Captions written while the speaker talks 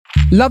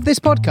Love this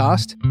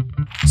podcast?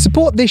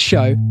 Support this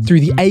show through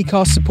the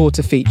Acast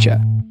supporter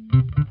feature.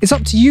 It's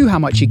up to you how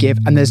much you give,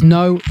 and there's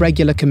no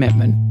regular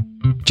commitment.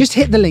 Just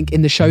hit the link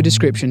in the show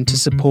description to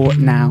support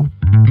now.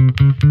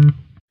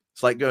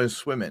 It's like going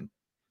swimming.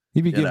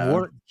 He'd be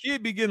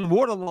getting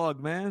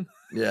waterlogged, man.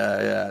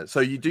 Yeah.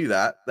 So you do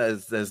that.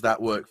 There's that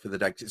work for the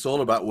dead. It's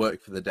all about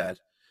work for the dead.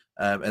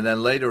 And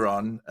then later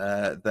on,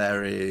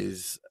 there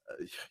is,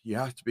 you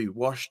have to be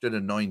washed and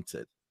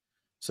anointed.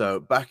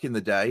 So back in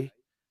the day,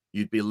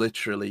 you'd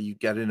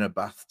get in a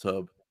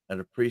bathtub and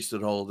a priest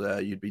would hold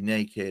you'd be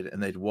naked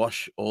and they'd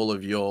wash all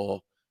of your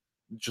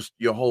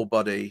whole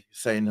body,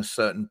 saying a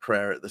certain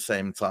prayer at the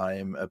same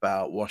time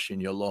about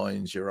washing your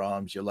loins, your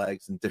arms, your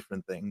legs, and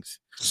different things.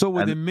 So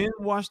would the men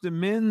wash the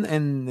men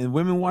and the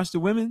women wash the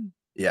women?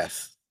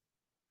 Yes.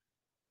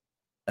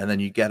 And then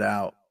you get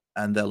out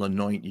and they'll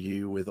anoint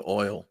you with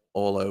oil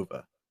all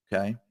over.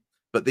 Okay.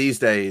 But these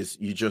days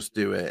you just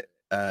do it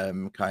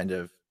kind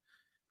of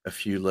a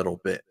few little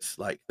bits,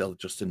 like they'll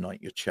just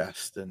anoint your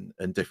chest and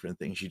different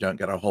things. You don't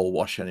get a whole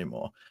wash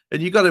anymore.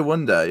 And you got to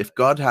wonder if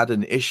God had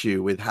an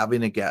issue with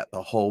having to get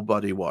the whole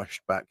body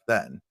washed back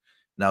then.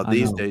 Now,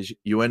 these days,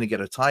 you only get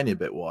a tiny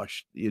bit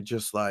washed. You're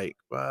just like,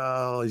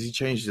 well, has he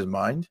changed his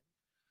mind?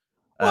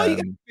 Well, you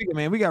got to figure,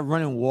 man, we got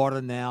running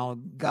water now.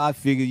 God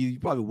figured you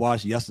probably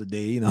washed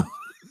yesterday, you know.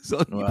 So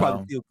you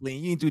probably feel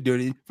clean. You ain't too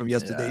dirty from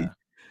yesterday.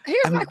 Yeah.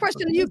 Here's my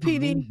question to you,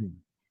 PD.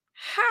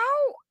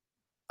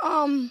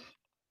 How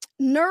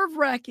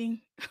nerve-wracking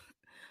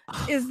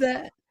is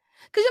that?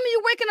 Because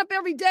you're waking up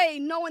every day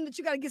knowing that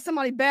you got to get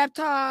somebody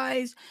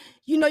baptized.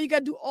 You know, you got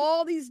to do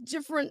all these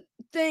different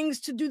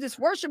things to do this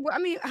worship. I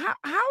mean, how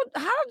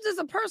does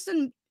a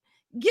person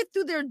get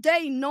through their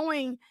day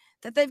knowing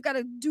that they've got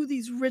to do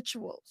these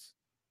rituals?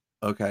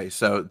 Okay,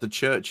 so the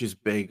church is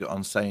big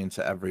on saying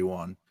to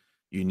everyone,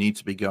 you need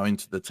to be going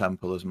to the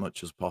temple as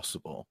much as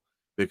possible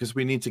because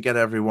we need to get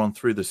everyone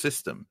through the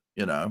system,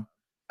 you know.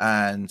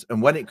 And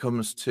when it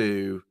comes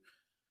to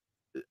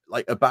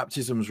like a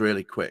baptism's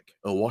really quick,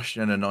 a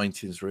washing and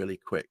anointing is really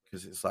quick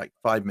because it's like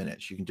 5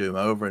 minutes. You can do them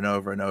over and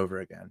over and over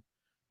again.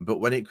 But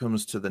when it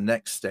comes to the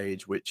next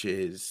stage, which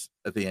is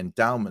the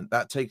endowment,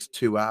 that takes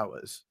 2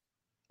 hours.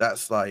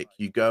 That's like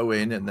you go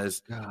in and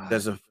there's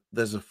a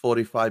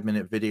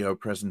 45-minute video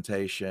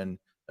presentation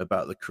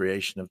about the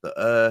creation of the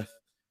earth,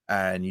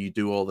 and you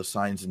do all the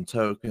signs and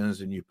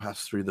tokens, and you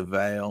pass through the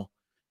veil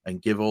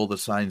and give all the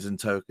signs and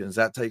tokens.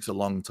 That takes a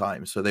long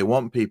time. So they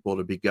want people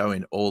to be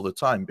going all the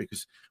time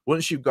because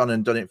once you've gone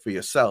and done it for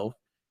yourself,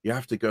 you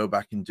have to go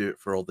back and do it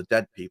for all the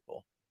dead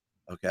people.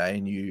 Okay.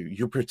 And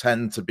you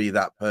pretend to be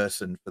that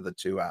person for the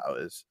 2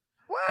 hours.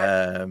 What?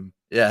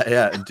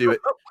 Yeah. And do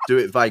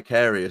it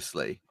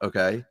vicariously.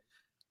 Okay.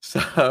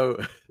 So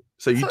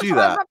you do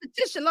that.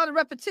 A lot of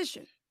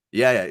repetition.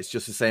 Yeah. It's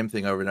just the same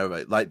thing over and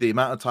over. Like the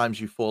amount of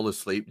times you fall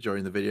asleep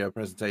during the video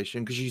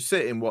presentation, because you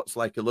sit in what's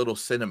like a little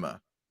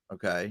cinema.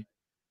 Okay.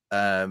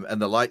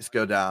 And the lights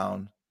go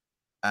down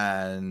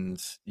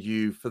and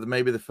you, for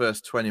maybe the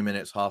first 20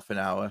 minutes, half an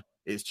hour,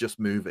 it's just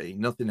movie.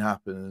 Nothing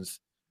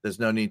happens. There's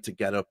no need to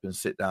get up and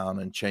sit down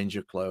and change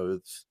your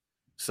clothes.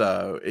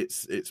 So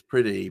it's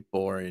pretty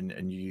boring.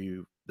 And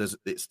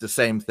it's the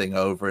same thing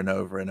over and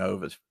over and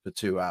over for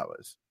 2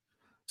 hours.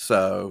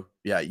 So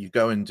yeah, you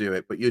go and do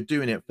it, but you're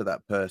doing it for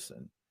that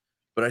person.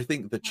 But I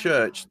think the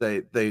church,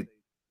 they've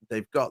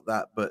got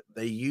that, but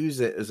they use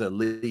it as a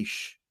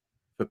leash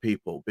for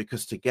people,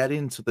 because to get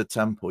into the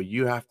temple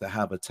you have to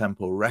have a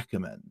temple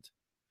recommend,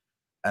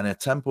 and a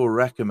temple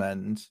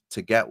recommend,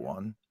 to get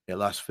one, it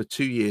lasts for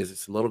 2 years.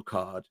 It's a little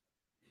card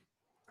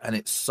and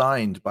it's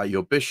signed by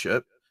your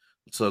bishop,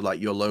 so like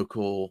your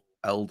local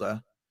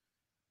elder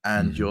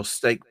and your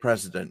stake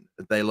president.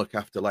 They look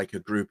after like a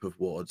group of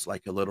wards,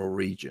 like a little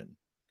region.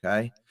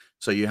 Okay,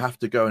 so you have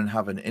to go and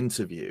have an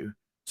interview,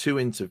 2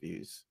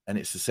 interviews, and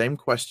it's the same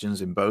questions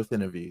in both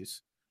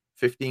interviews,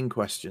 15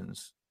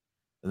 questions.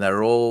 And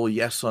they're all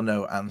yes or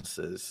no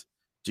answers.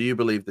 Do you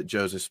believe that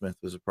Joseph Smith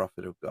was a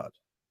prophet of God?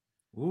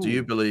 Ooh. Do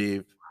you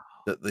believe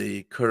that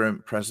the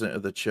current president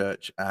of the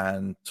church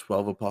and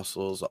 12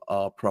 apostles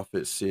are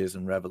prophets, seers,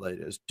 and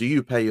revelators? Do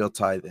you pay your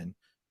tithing?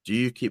 Do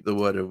you keep the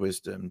word of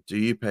wisdom? Do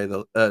you pay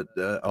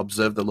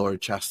observe the law of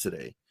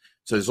chastity?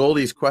 So there's all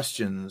these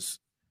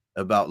questions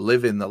about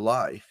living the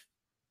life.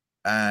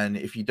 And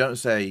if you don't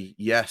say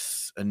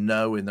yes and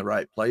no in the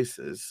right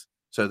places,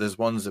 so there's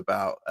ones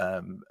about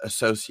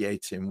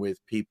associating with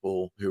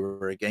people who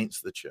are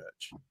against the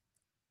church.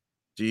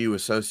 Do you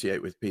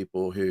associate with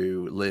people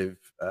who live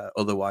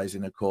otherwise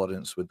in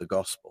accordance with the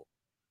gospel?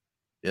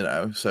 You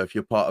know, so if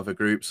you're part of a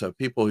group, so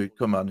people who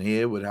come on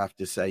here would have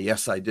to say,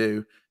 yes, I do.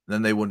 And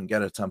then they wouldn't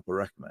get a temple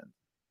recommend.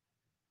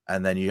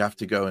 And then you have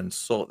to go and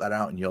sort that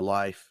out in your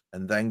life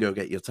and then go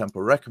get your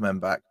temple recommend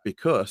back,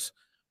 because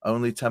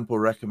only temple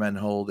recommend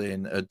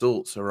holding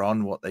adults are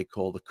on what they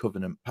call the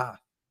covenant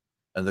path.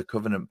 And the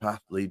covenant path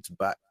leads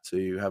back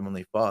to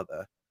Heavenly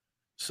Father.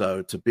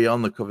 So to be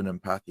on the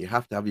covenant path, you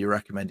have to have your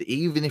recommend.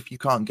 Even if you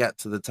can't get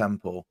to the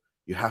temple,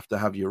 you have to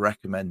have your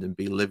recommend and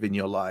be living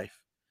your life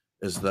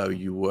as though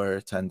you were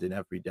attending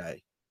every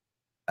day.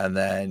 And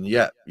then,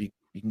 you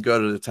can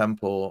go to the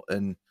temple.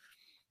 And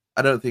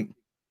I don't think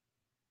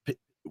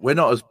we're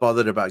not as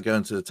bothered about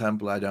going to the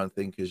temple, I don't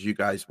think, as you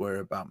guys were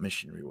about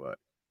missionary work.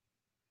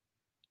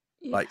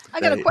 Yeah. Like I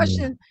got a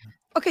question.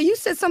 Okay, you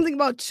said something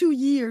about 2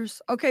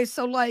 years. Okay,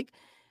 so like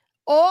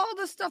all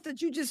the stuff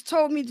that you just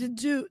told me to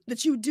do,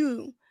 that you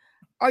do,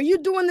 are you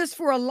doing this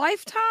for a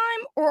lifetime,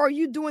 or are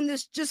you doing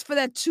this just for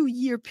that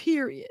 2-year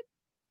period?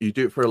 You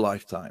do it for a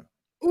lifetime.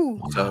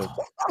 Ooh. So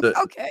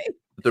okay.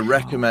 The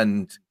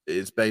recommend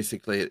is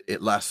basically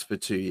it lasts for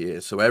 2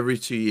 years. So every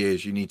 2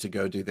 years you need to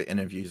go do the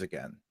interviews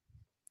again,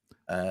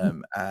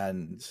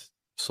 and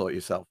sort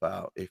yourself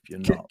out if you're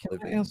not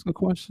living. Can I ask a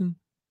question?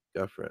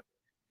 Go for it.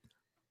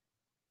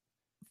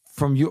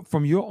 From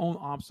your own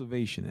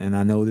observation, and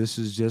I know this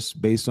is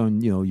just based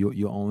on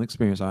your own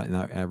experience, and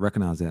I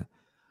recognize that.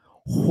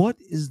 What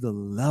is the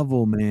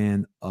level,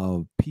 man,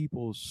 of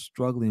people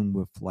struggling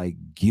with like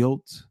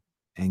guilt,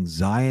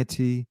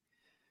 anxiety,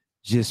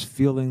 just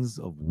feelings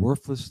of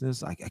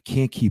worthlessness? I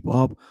can't keep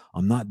up.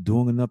 I'm not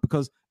doing enough.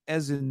 Because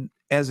as in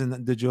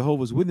the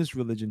Jehovah's Witness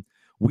religion,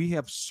 we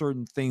have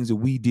certain things that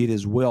we did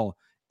as well,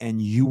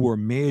 and you were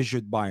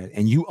measured by it,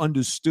 and you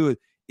understood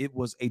it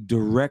was a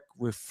direct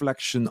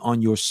reflection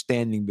on your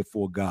standing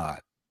before God.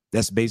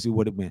 That's basically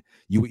what it meant.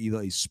 You were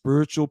either a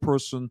spiritual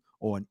person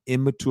or an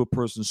immature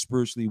person,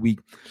 spiritually weak.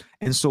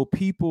 And so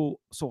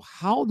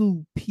how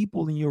do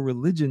people in your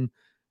religion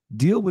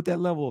deal with that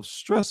level of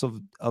stress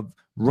of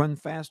run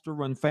faster,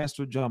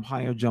 jump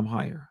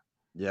higher?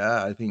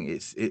 Yeah, I think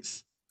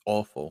it's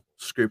awful.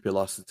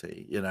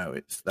 Scrupulosity,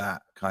 it's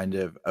that kind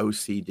of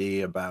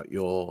OCD about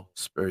your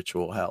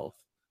spiritual health.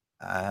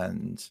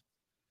 And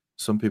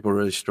some people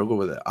really struggle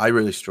with it. I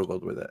really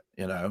struggled with it,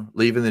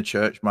 leaving the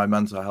church. My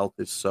mental health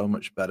is so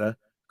much better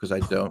because I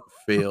don't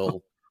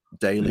feel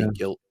daily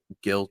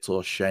guilt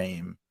or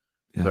shame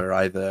for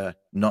either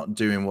not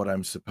doing what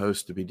I'm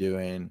supposed to be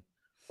doing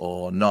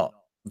or not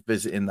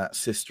visiting that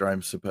sister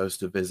I'm supposed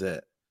to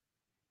visit.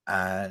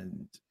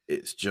 And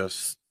it's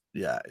just,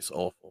 it's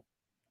awful.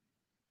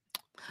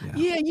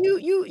 Yeah,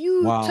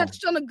 you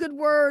touched on a good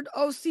word,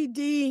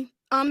 OCD.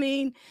 I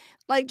mean,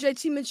 like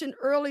JT mentioned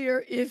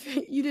earlier, if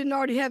you didn't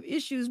already have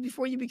issues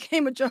before you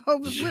became a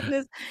Jehovah's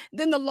Witness,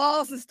 then the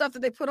laws and stuff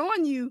that they put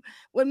on you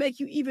would make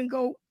you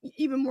go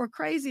even more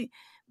crazy.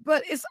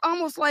 But it's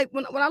almost like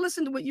when I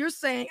listen to what you're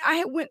saying, I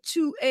had went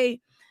to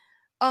a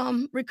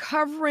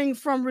recovering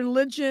from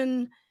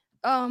religion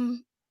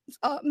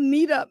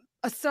meetup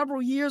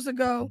several years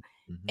ago.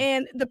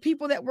 And the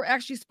people that were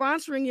actually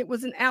sponsoring it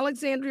was in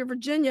Alexandria,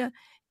 Virginia,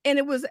 and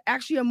it was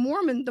actually a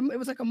Mormon. It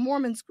was like a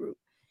Mormons group.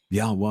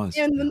 Yeah, it was.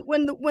 And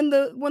when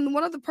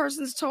one of the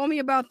persons told me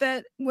about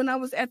that when I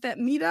was at that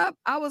meetup,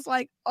 I was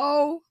like,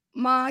 oh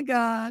my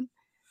God,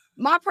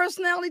 my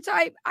personality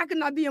type, I could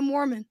not be a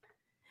Mormon.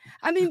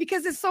 I mean,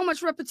 because it's so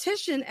much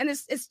repetition, and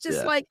it's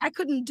just like I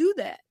couldn't do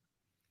that.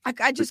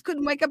 I just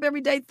couldn't wake up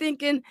every day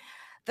thinking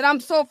that I'm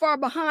so far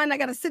behind. I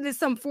got to sit in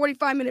some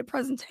 45-minute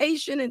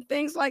presentation and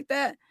things like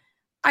that.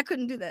 I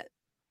couldn't do that.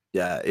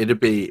 Yeah,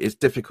 it's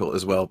difficult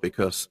as well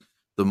because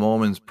the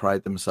Mormons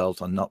pride themselves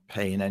on not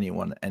paying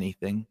anyone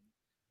anything.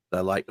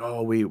 They're like,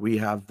 oh, we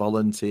have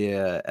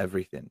volunteer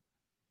everything,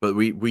 but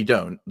we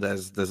don't.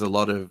 There's a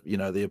lot of,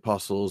 the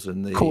apostles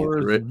and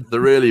the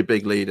really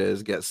big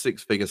leaders get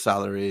 6-figure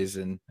salaries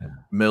and $1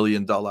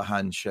 million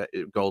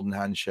golden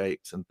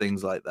handshakes and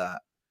things like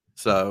that.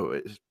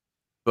 So,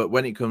 but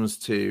when it comes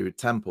to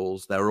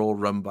temples, they're all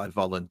run by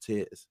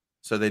volunteers.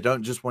 So they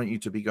don't just want you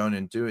to be going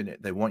and doing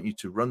it. They want you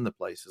to run the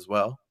place as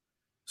well.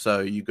 So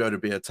you go to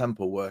be a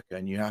temple worker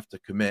and you have to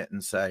commit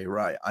and say,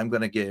 right, I'm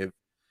going to give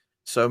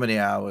so many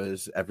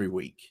hours every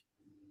week.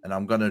 And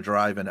I'm going to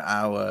drive an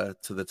hour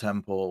to the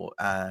temple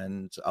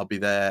and I'll be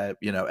there,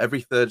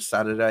 every third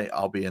Saturday,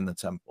 I'll be in the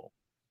temple.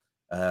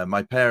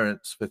 My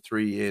parents for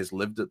 3 years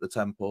lived at the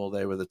temple.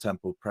 They were the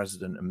temple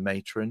president and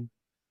matron,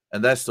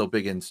 and they're still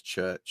big into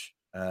church.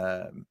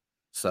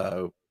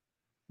 So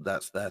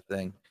that's their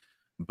thing.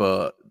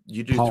 But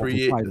you do 3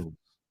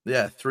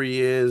 years, 3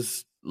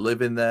 years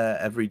living there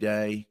every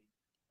day,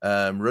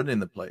 running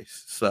the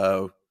place.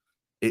 So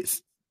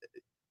it's,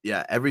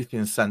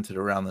 everything's centered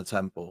around the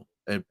temple.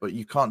 But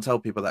you can't tell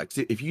people that.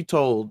 'Cause if you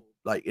told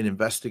like an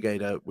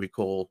investigator, we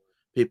call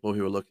people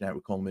who are looking at,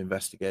 we call them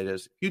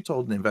investigators. If you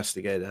told an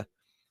investigator,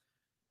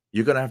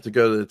 you're going to have to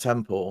go to the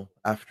temple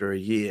after a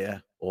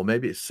year, or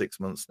maybe it's 6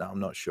 months now, I'm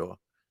not sure.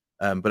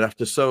 But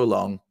after so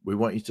long, we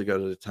want you to go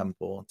to the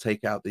temple,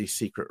 take out these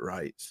secret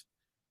rites,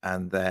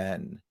 and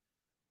then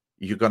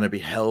you're going to be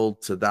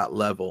held to that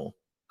level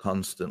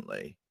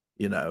constantly.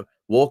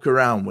 Walk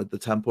around with the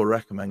temple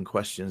recommend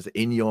questions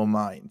in your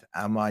mind.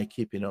 Am I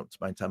keeping up to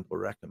my temple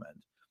recommend?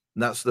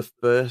 And that's the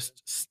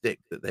first stick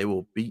that they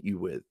will beat you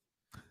with.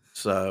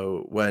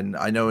 So when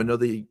I know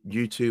another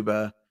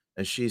YouTuber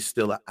and she's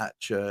still at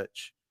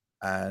church,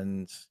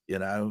 and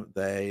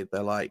they're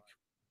like,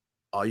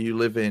 are you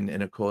living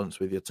in accordance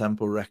with your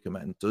temple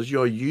recommend? Does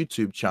your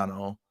YouTube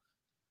channel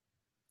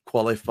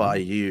qualify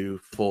you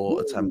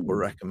for a temple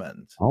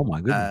recommend. Oh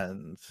my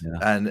goodness.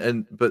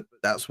 And but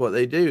that's what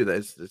they do.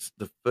 It's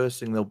the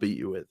first thing they'll beat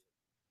you with.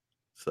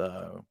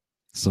 So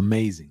it's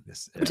amazing.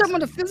 We're talking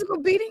about the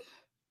physical beating?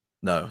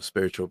 No,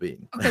 spiritual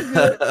beating. Okay,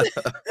 good.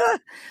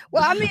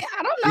 Well, I mean,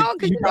 I don't know,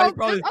 because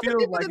probably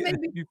feel like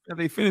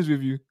they finish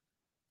with you.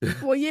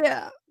 Well,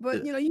 yeah,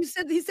 but he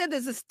said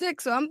there's a stick,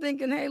 so I'm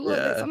thinking, hey,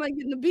 look, somebody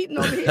getting the beating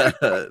over here.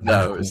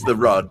 No, it's the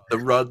rod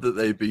that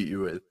they beat you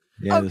with.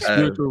 Yeah, the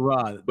spiritual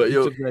rod. But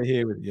you'll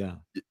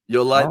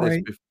like All this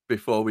right.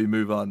 before we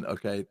move on.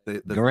 Okay,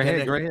 Go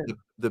ahead.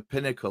 The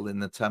pinnacle in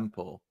the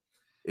temple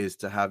is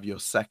to have your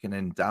second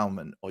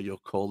endowment or your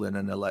call in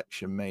an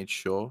election made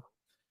sure,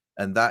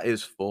 and that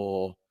is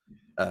for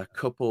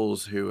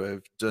couples who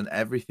have done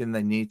everything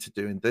they need to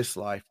do in this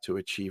life to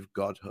achieve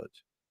godhood.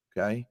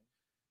 Okay.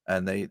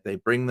 And they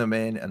bring them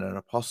in, and an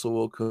apostle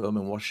will come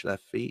and wash their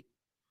feet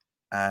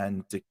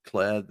and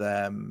declare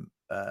them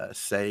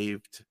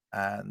saved,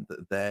 and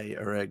that they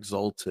are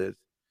exalted,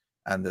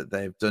 and that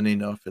they've done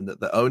enough, and that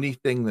the only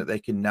thing that they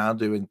can now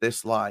do in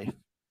this life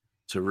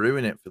to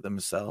ruin it for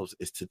themselves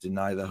is to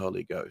deny the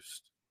Holy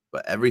Ghost.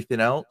 But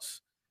everything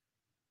else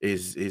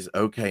is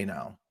okay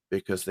now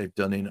because they've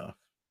done enough.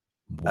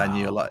 Wow. And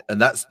you're like, and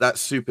that's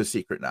super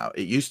secret now.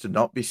 It used to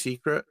not be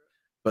secret.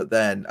 But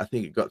then I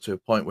think it got to a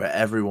point where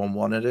everyone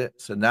wanted it.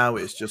 So now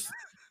it's just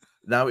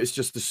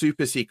the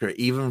super secret,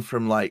 even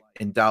from like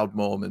endowed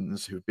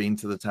Mormons who've been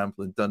to the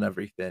temple and done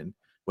everything.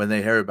 When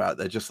they hear about it,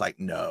 they're just like,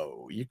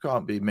 no, you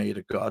can't be made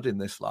a god in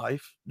this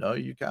life. No,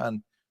 you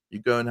can. You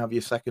go and have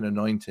your second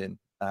anointing,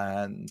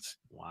 and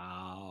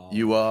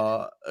you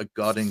are a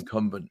god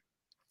incumbent.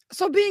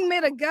 So being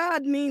made a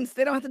god means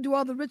they don't have to do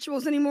all the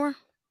rituals anymore?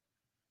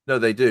 No,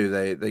 they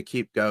do. They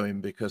keep going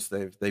because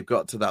they've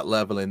got to that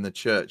level in the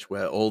church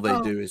where all they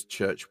do is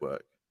church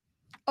work.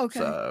 Okay.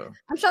 So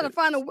I'm trying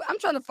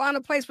to find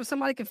a place where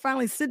somebody can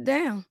finally sit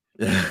down.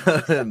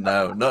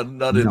 No,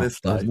 not in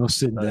this life. No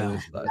sitting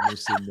down. No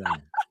sitting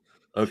down.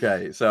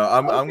 Okay, so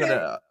I'm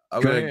gonna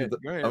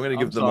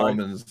give the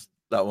Mormons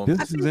that one.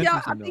 I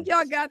think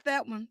y'all got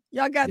that one.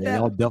 Y'all got that.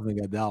 Y'all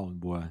definitely got that one,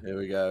 boy. Here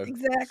we go.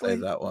 Exactly.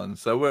 Save that one.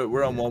 So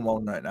we're on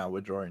 1-1 right now.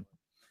 We're drawing.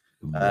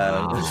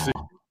 Wow.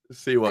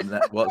 See what's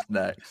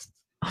next.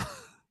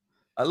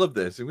 I love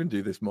this. We're gonna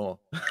do this more.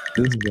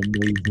 This is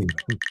amazing.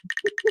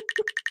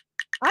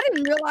 I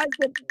didn't realize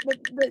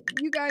that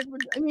you guys were.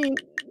 I mean,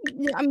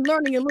 I'm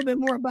learning a little bit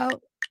more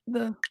about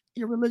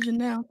your religion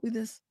now through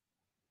this.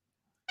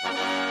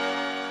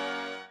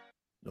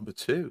 Number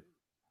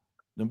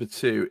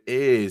two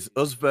is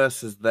us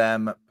versus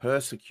them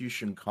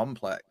persecution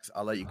complex.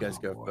 I'll let you guys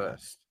go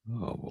first.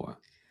 Oh boy.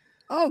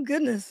 Oh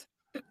goodness.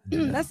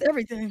 That's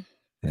everything.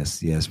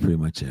 Yes, pretty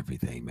much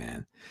everything,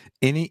 man.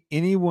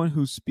 Anyone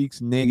who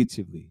speaks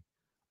negatively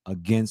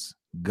against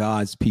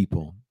God's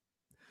people,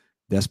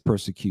 that's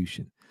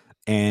persecution.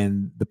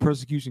 And the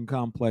persecution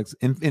complex,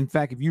 in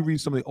fact, if you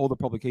read some of the older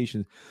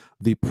publications,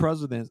 the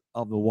president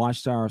of the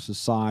Watchtower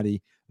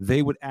Society,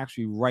 they would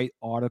actually write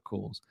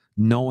articles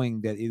knowing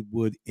that it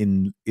would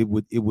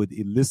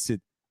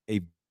elicit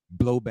a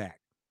blowback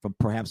from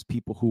perhaps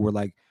people who were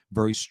like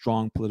very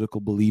strong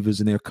political believers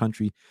in their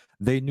country.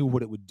 They knew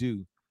what it would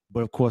do.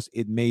 But of course,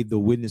 it made the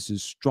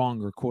witnesses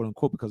stronger, quote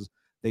unquote, because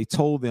they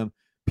told them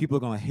people are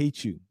going to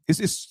hate you.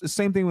 It's the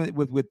same thing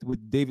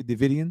with David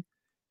Davidian.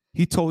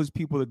 He told his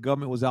people the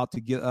government was out to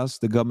get us.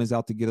 The government's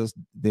out to get us.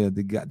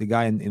 The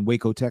guy in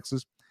Waco,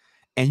 Texas.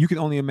 And you can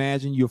only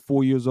imagine you're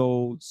 4 years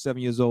old, 7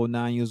 years old,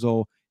 9 years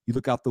old. You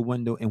look out the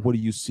window and what do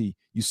you see?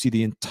 You see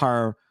the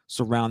entire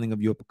surrounding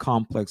of your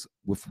complex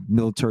with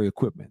military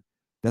equipment.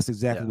 That's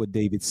exactly what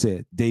David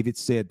said. David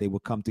said they will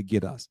come to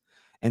get us.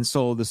 And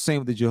so the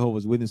same with the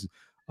Jehovah's Witnesses.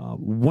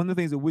 One of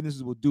the things that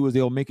witnesses will do is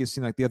they'll make it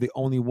seem like they're the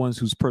only ones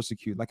who's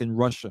persecuted, like in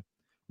Russia.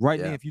 Right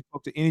now, if you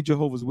talk to any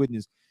Jehovah's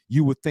Witness,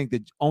 you would think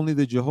that only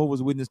the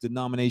Jehovah's Witness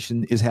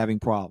denomination is having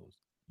problems.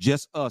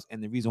 Just us.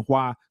 And the reason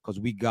why, because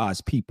we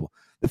God's people.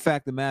 The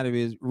fact of the matter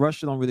is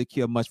Russia don't really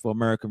care much for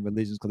American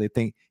religions because they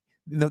think,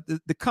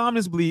 the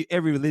communists believe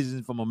every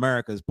religion from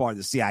America is part of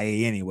the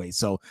CIA anyway,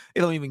 so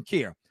they don't even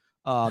care.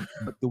 But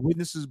the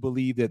witnesses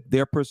believe that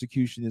their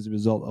persecution is a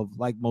result of,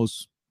 like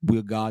most,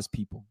 we're God's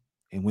people.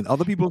 And when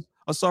other people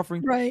are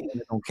suffering, right,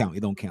 it don't count. It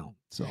don't count.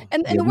 So,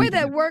 and the way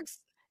that works,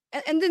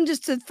 and then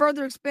just to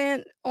further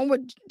expand on what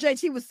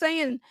JT was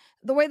saying,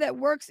 the way that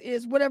works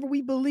is whatever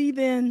we believe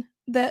in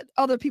that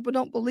other people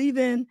don't believe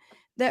in,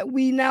 that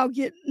we now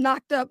get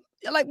knocked up,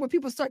 like where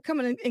people start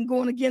coming and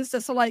going against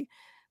us. So like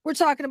we're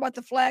talking about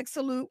the flag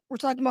salute. We're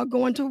talking about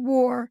going to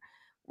war,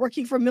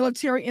 working for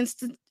military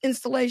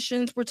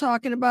installations. We're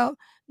talking about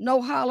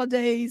no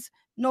holidays,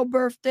 no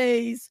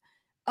birthdays,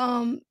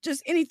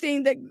 just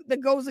anything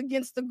that goes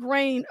against the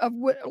grain of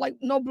what, like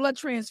no blood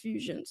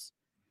transfusions.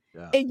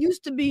 Yeah. It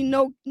used to be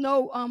no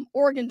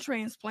organ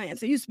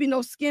transplants. It used to be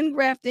no skin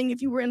grafting if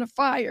you were in a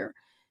fire.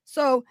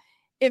 So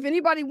if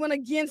anybody went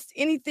against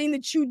anything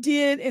that you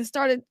did and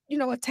started,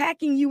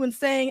 attacking you and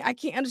saying, I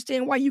can't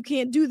understand why you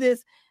can't do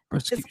this,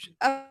 it's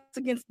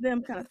against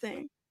them kind of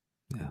thing.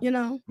 Yeah. You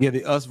know? Yeah,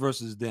 the us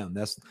versus them.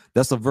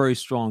 That's a very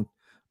strong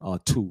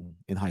tool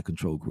in high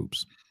control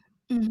groups.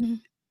 Mm-hmm.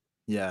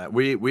 Yeah,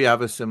 we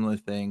have a similar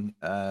thing.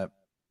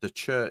 The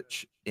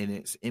church in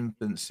its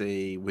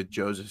infancy with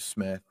Joseph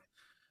Smith,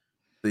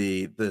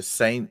 the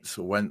saints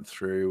went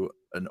through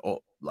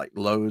like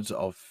loads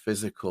of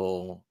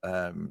physical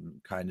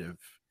kind of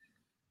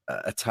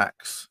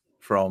attacks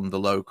from the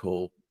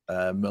local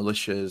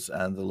militias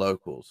and the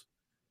locals.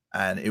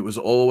 And it was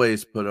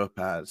always put up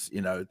as,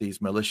 these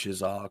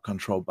militias are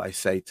controlled by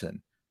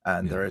Satan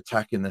and they're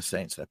attacking the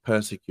saints, they're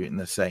persecuting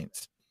the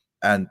saints.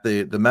 And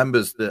the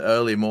members, the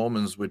early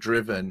Mormons, were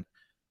driven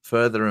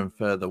further and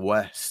further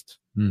west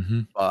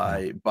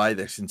by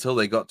this until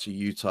they got to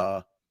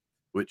Utah,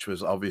 which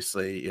was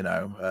obviously,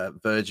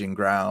 virgin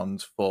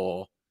ground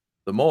for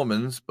the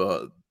Mormons,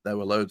 but there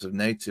were loads of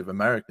Native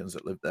Americans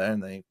that lived there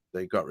and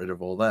they got rid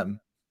of all them.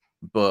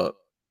 But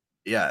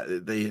yeah,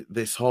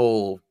 this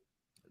whole,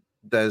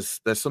 there's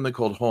something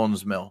called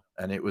Horns Mill,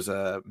 and it was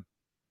a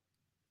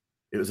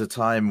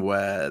time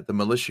where the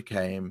militia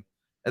came,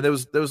 and there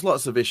was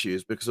lots of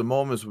issues because the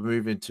Mormons were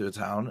moving to a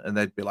town and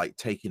they'd be like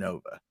taking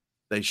over.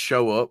 They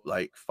show up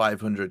like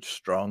 500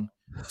 strong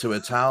to a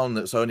town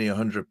that's only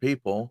 100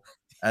 people,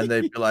 and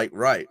they'd be like,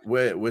 right,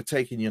 we're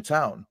taking your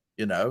town,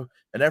 and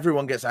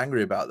everyone gets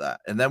angry about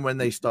that. And then when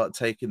they start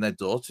taking their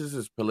daughters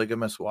as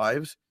polygamous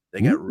wives,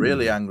 they get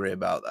really angry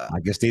about that. I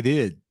guess they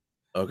did.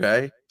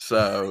 Okay,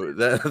 so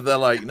they're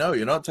like, no,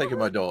 you're not taking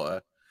my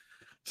daughter.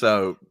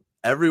 So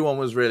everyone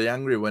was really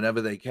angry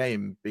whenever they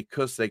came,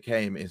 because they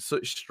came in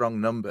such strong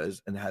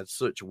numbers and had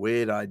such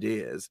weird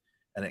ideas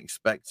and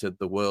expected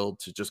the world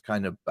to just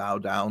kind of bow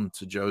down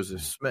to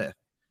Joseph Smith.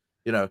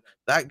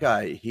 That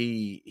guy,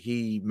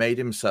 he made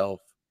himself,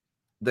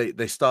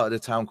 they started a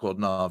town called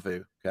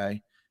Nauvoo,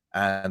 okay?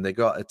 And they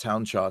got a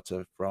town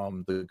charter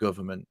from the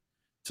government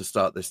to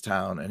start this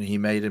town, and he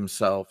made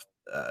himself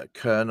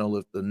colonel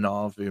of the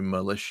Nauvoo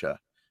militia,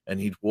 and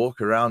he'd walk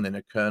around in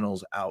a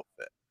colonel's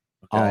outfit.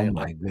 Okay, oh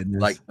my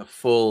goodness! Like the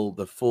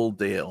full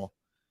deal,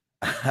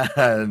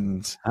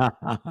 and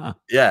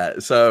yeah,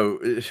 so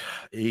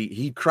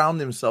he crowned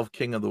himself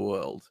king of the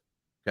world.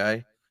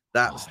 Okay,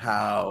 that's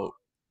how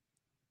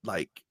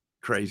like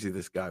crazy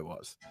this guy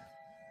was.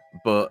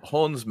 But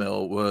Horns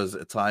Mill was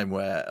a time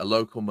where a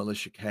local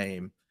militia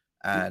came,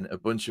 and a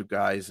bunch of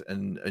guys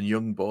and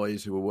young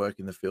boys who were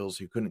working the fields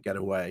who couldn't get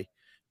away,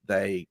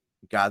 they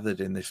gathered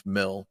in this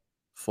mill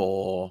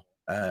for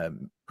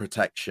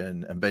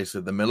protection, and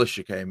basically the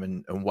militia came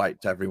and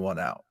wiped everyone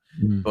out.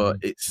 But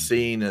it's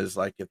seen as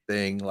like a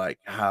thing, like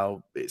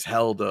how it's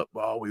held up.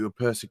 Oh, we were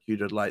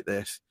persecuted like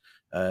this,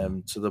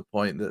 to the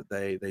point that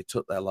they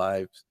took their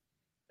lives.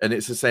 And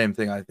it's the same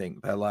thing, I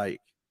think. They're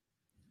like,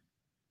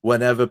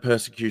 whenever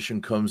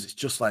persecution comes, it's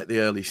just like the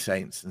early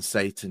saints and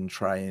Satan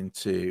trying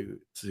to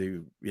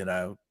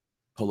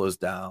pull us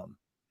down.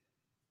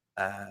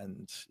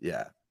 And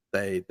yeah,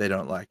 they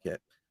don't like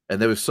it.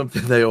 And there was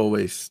something they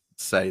always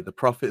say, the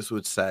prophets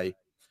would say,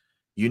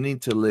 you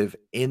need to live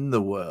in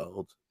the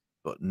world,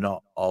 but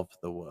not of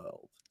the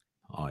world.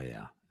 Oh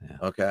yeah.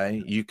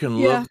 Okay, you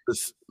can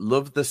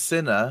love the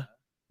sinner,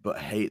 but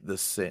hate the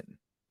sin.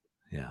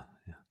 Yeah.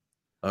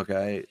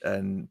 Okay,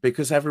 and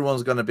because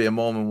everyone's going to be a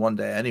Mormon one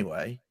day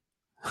anyway,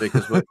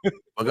 because we're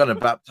going to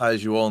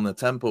baptize you all in the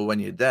temple when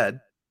you're dead.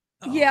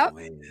 Yeah,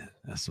 man,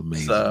 that's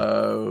amazing.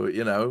 So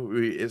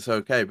it's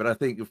okay. But I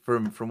think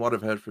from what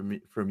I've heard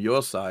from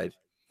your side,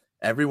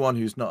 everyone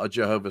who's not a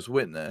Jehovah's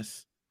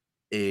Witness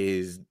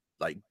is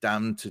like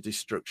damned to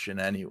destruction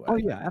anyway. Oh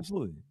yeah,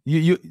 absolutely.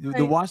 The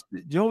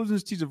Jehovah's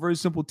Witnesses teach a very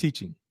simple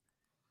teaching.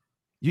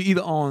 You're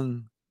either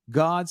on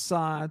God's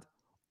side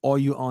or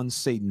you're on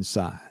Satan's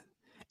side.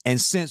 And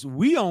since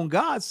we on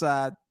God's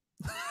side,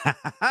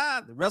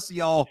 the rest of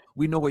y'all,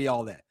 we know where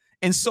y'all at.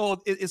 And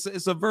so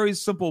it's a very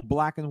simple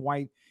black and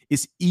white.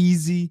 It's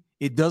easy.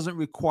 It doesn't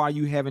require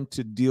you having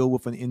to deal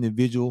with an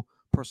individual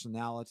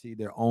personality,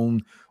 their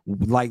own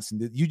likes,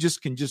 and you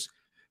just can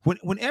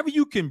whenever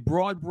you can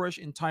broad brush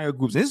entire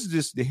groups. This is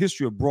just the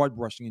history of broad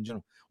brushing in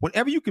general.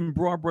 Whenever you can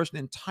broad brush an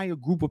entire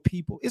group of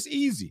people, it's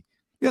easy.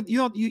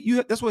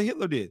 That's what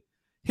Hitler did.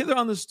 Hitler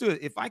understood,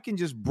 if I can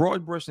just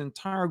broad brush an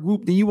entire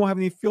group, then you won't have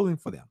any feeling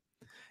for them.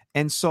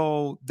 And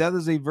so that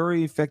is a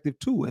very effective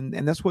tool.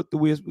 And that's what the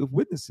way is with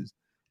witnesses.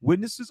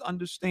 Witnesses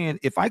understand,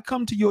 if I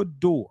come to your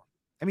door,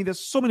 I mean,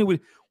 there's so many ways.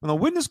 When a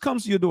witness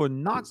comes to your door,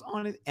 knocks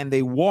on it, and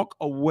they walk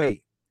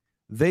away,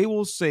 they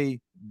will say,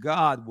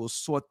 God will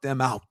sort them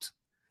out.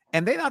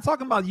 And they're not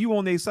talking about you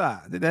on their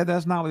side.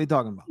 That's not what they're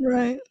talking about.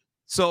 Right.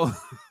 So,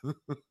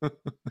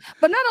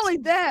 but not only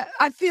that,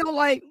 I feel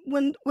like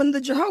when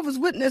the Jehovah's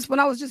Witness, when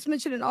I was just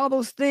mentioning all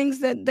those things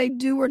that they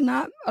do or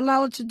not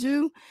allowed to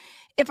do,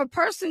 if a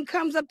person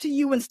comes up to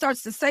you and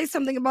starts to say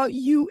something about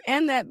you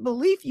and that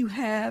belief you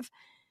have,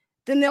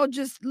 then they'll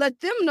just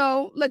let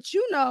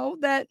you know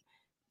that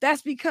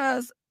that's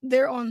because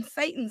they're on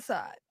Satan's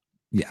side.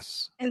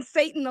 yes. And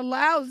Satan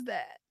allows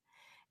that.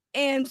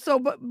 And so,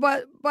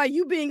 but by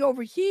you being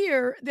over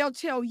here, they'll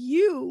tell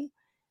you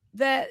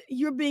that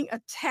you're being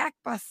attacked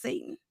by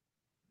Satan.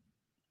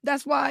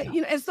 That's why,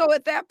 and so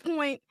at that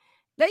point,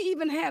 they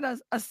even had a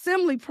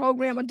assembly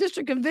program, a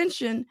district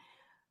convention,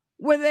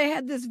 where they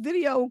had this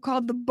video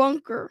called The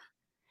Bunker.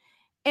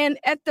 And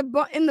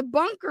in the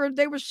bunker,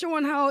 they were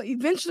showing how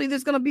eventually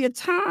there's going to be a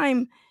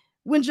time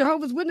when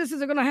Jehovah's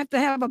Witnesses are going to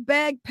have a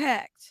bag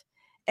packed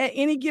at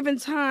any given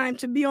time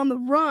to be on the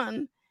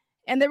run.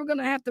 And they were going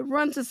to have to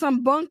run to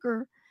some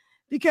bunker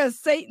because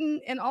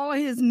Satan and all of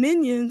his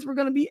minions were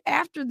going to be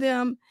after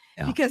them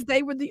because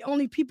they were the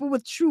only people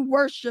with true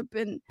worship,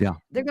 and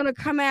they're going to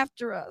come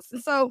after us.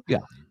 And so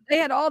they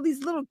had all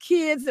these little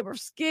kids that were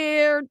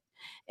scared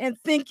and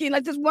thinking,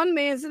 like this one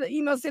man sent an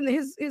email saying that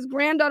his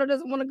granddaughter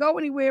doesn't want to go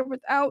anywhere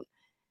without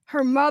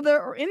her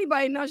mother or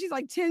anybody. Now she's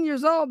like 10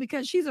 years old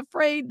because she's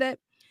afraid that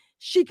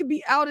she could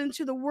be out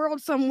into the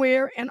world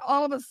somewhere and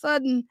all of a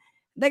sudden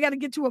they got to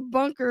get to a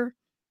bunker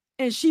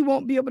and she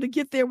won't be able to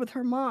get there with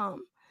her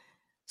mom.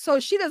 So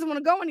she doesn't want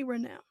to go anywhere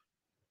now.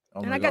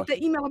 Oh, and I got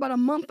the email about a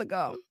month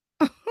ago.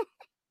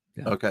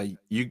 Okay,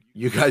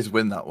 you guys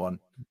win that one.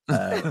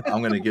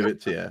 I'm going to give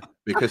it to you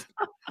because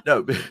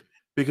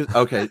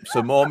okay,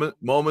 so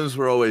Mormons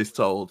were always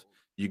told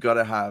you got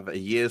to have a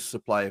year's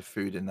supply of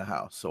food in the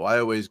house. So I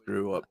always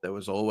grew up, there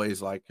was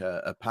always like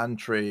a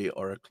pantry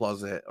or a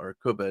closet or a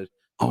cupboard.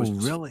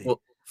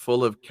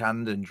 Full of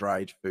canned and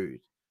dried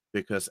food,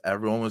 because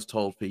everyone was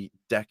told for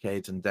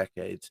decades and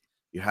decades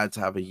you had to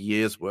have a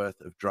year's worth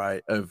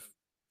of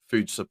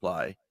food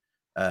supply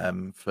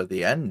for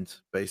the end,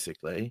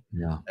 basically.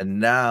 And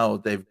now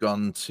they've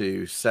gone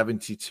to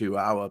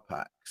 72-hour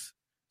packs.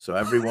 So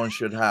everyone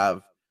should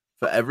have,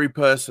 for every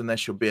person there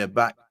should be a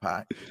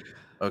backpack.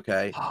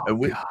 Okay. And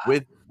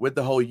with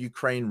the whole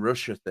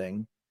Ukraine-Russia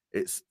thing,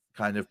 it's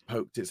kind of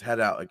poked its head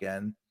out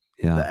again.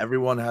 That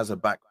everyone has a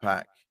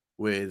backpack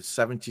with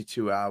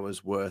 72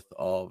 hours worth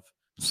of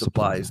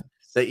supplies.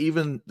 They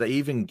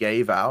even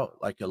gave out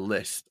like a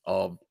list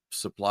of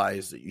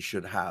supplies that you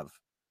should have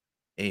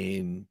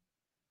in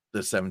the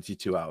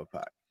 72-hour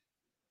pack.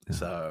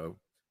 So,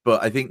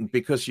 but I think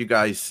because you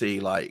guys see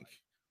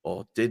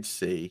did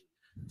see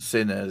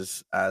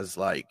sinners as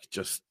like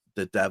just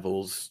the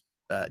devil's,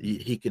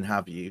 he can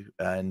have you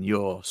and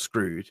you're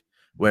screwed.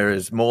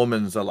 Whereas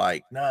Mormons are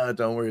like, no,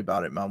 don't worry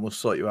about it, man. We'll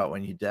sort you out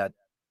when you're dead.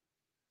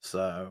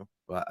 So,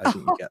 but I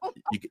think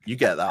you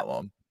get that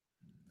one.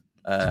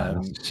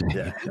 That's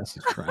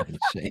a crying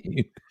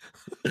shame.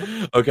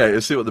 Okay,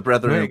 let's see what the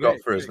brethren have got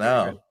for us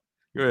now.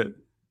 Good.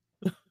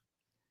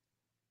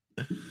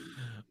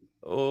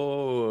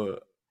 Oh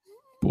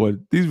boy,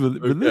 these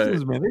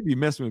religions, man, they be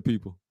messing with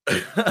people.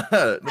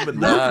 Number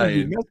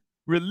 9.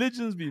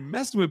 Religions be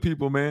messing with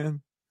people,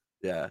 man.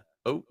 Yeah.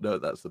 Oh no,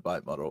 that's the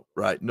bite model.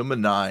 Right. Number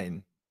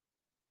 9.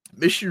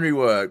 Missionary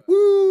work.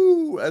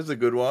 Woo! That's a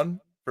good one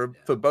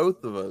for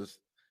both of us.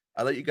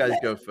 I'll let you guys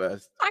go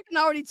first. I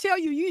can already tell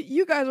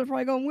you guys are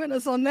probably gonna win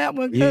us on that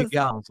one. Yeah,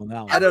 on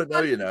that one. I don't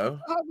know,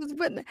 Jehovah's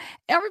Witness.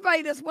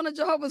 Everybody that's one of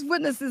Jehovah's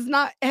Witnesses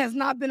has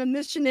not been a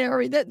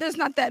missionary. There's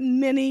not that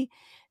many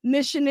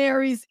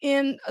missionaries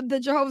in the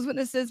Jehovah's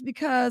Witnesses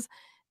because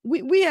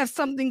we have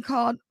something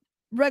called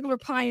regular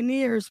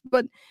pioneers,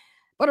 but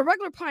a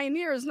regular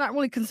pioneer is not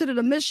really considered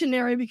a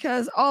missionary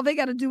because all they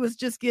got to do is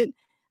just get.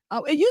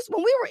 It used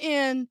when we were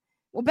in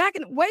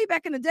way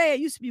back in the day, it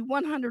used to be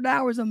 100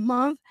 hours a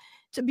month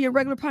to be a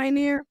regular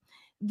pioneer.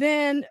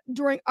 Then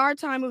during our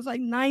time, it was like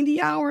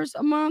 90 hours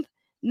a month.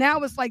 Now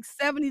it's like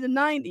 70 to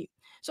 90.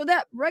 So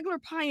that regular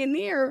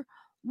pioneer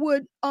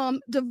would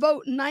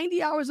devote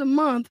 90 hours a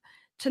month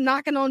to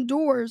knocking on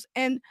doors.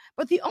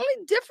 But the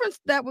only difference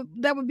that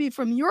would be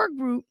from your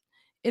group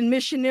in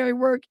missionary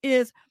work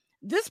is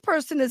this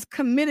person is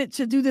committed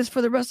to do this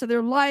for the rest of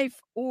their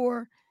life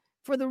or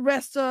for the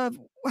rest of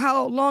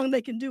how long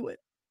they can do it.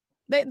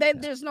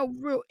 There's no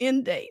real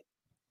end date.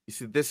 You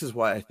see, this is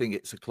why I think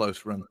it's a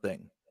close run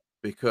thing,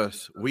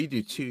 because we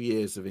do 2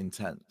 years of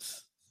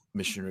intense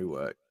missionary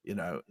work,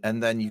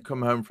 and then you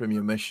come home from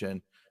your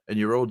mission and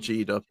you're all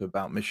G'd up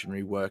about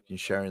missionary work and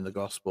sharing the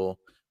gospel,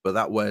 but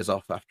that wears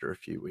off after a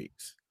few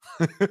weeks.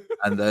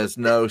 And there's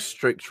no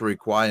strict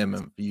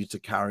requirement for you to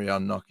carry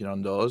on knocking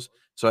on doors.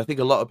 So I think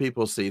a lot of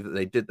people see that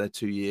they did their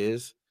 2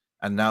 years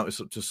and now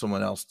it's up to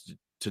someone else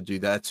to do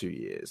their 2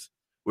 years.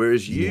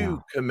 Whereas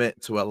you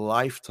commit to a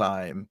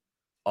lifetime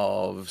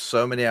of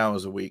so many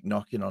hours a week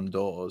knocking on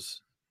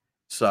doors.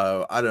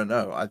 So I don't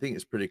know. I think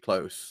it's pretty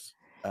close.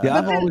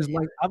 I've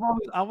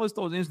always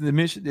thought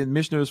the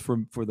missioners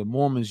for the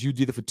Mormons, you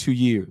did it for 2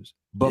 years.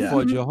 But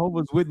for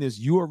Jehovah's Witness,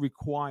 you are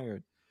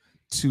required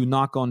to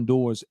knock on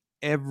doors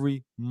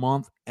every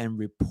month and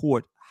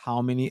report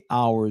how many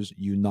hours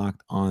you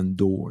knocked on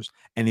doors.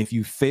 And if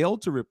you fail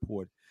to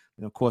report,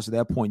 then of course at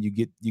that point you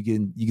get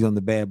on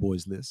the bad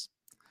boys list.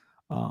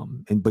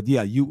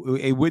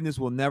 A witness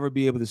will never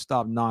be able to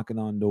stop knocking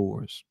on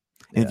doors.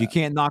 And if you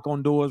can't knock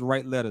on doors,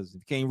 write letters. If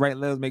you can't write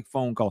letters, make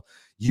phone calls.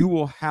 You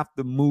will have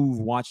to move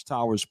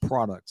Watchtower's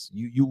products.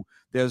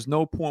 There's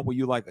no point where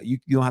you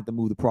don't have to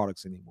move the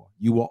products anymore.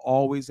 You will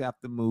always have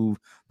to move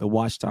the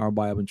Watchtower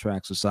Bible and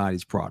Tract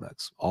Society's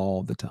products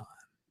all the time.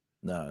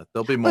 No,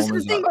 there'll be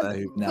Mormons out there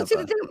who never.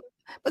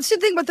 But see,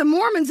 the thing about the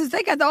Mormons is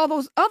they got all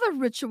those other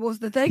rituals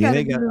that they Yeah, got to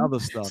they got do. other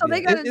stuff. So Yeah.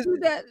 they got to do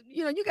that.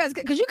 You know, you guys,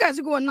 because you guys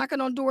are going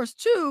knocking on doors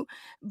too.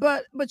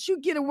 But you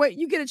get away.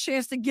 You get a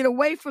chance to get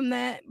away from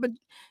that.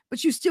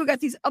 But you still got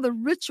these other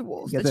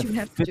rituals You got that that you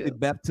have to 50 do.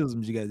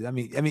 baptisms you got. I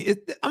mean,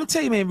 I'm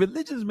telling you, man,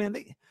 religions, man,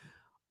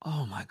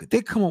 oh my God,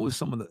 they come up with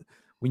some of the.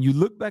 When you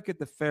look back at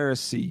the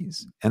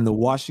Pharisees and the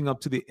washing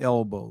up to the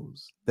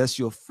elbows, that's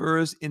your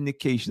first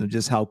indication of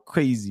just how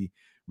crazy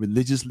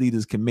religious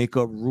leaders can make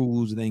up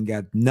rules that ain't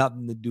got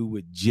nothing to do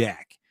with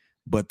jack,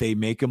 but they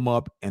make them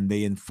up and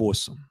they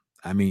enforce them.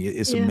 I mean,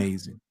 it's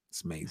amazing.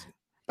 It's amazing.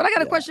 But I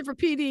got a question for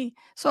PD.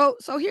 So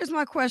here's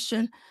my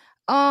question.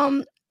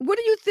 What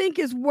do you think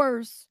is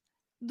worse?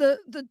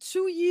 The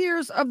 2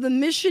 years of the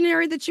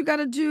missionary that you got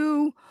to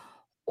do,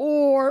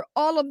 or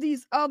all of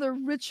these other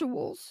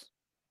rituals?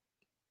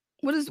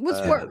 What's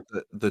worse?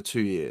 The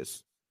 2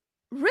 years.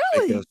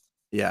 Really?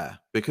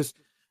 Because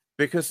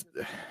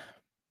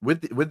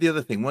with the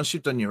other thing, once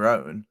you've done your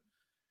own,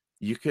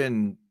 you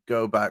can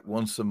go back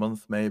once a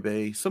month,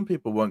 maybe. Some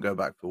people won't go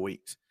back for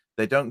weeks.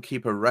 They don't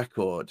keep a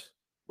record.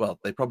 Well,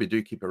 they probably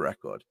do keep a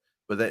record,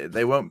 but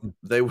they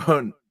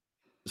won't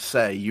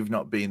say you've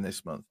not been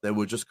this month. They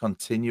will just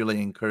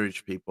continually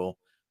encourage people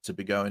to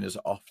be going as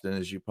often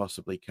as you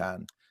possibly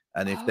can.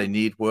 And if they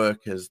need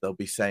workers, they'll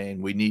be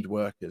saying, we need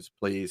workers,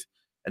 please.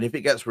 And if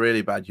it gets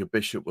really bad, your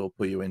bishop will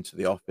pull you into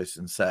the office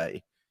and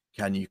say,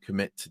 can you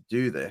commit to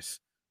do this?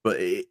 But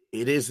it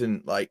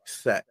isn't like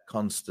set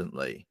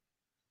constantly.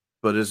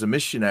 But as a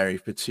missionary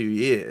for 2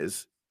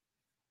 years,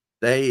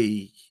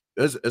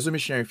 as a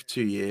missionary for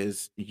 2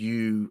 years,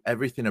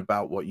 everything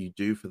about what you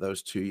do for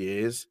those 2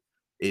 years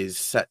is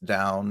set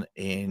down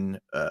in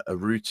a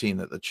routine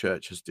that the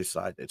church has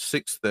decided.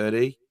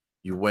 6:30,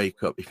 you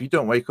wake up. If you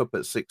don't wake up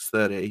at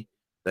 6:30,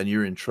 then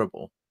you're in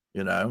trouble,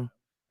 you know,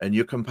 and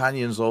your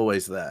companion's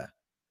always there.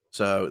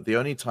 So the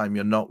only time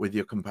you're not with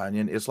your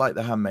companion is like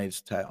the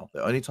Handmaid's Tale.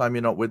 The only time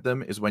you're not with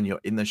them is when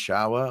you're in the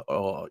shower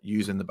or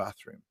using the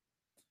bathroom.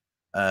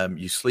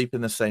 You sleep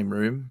in the same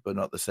room, but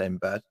not the same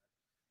bed.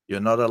 You're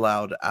not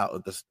allowed out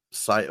of the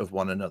sight of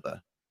one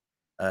another.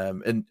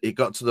 And it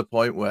got to the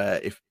point where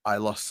if I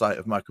lost sight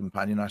of my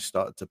companion, I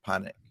started to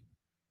panic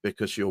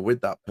because you're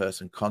with that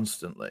person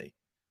constantly.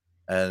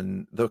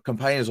 And the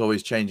companion is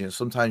always changing.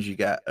 Sometimes you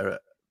get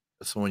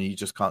someone you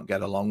just can't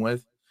get along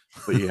with,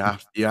 but you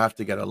have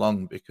to get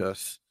along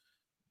because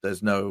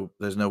there's no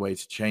way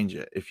to change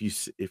it.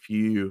 If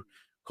you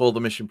call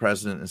the mission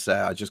president and say,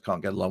 I just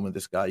can't get along with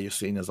this guy, you're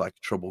seen as like a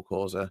trouble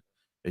causer,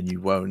 and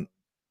you won't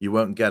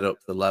get up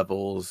the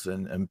levels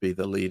and be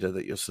the leader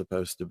that you're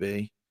supposed to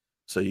be.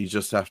 So you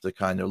just have to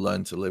kind of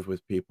learn to live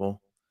with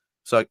people.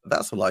 So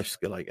that's a life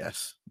skill, I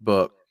guess.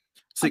 But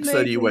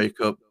 6:30 you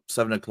wake up,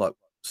 7 o'clock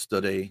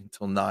study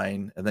till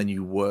 9, and then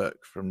you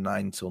work from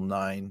 9 till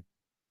 9,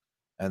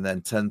 and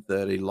then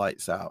 10:30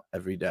 lights out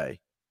every day.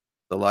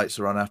 The lights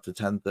are on after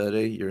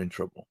 10:30, you're in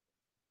trouble.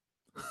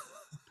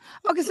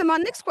 Okay, so my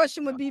next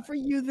question would be for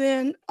you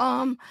then.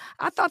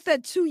 I thought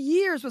that 2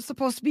 years was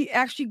supposed to be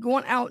actually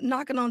going out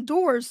knocking on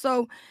doors.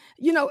 So,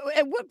 you know,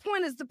 at what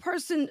point is the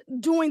person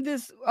doing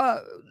this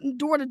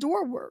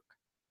door-to-door work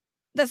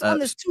that's on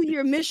this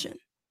 2-year mission?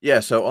 Yeah,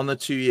 so on the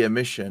 2-year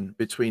mission,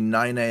 between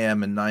 9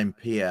 a.m. and 9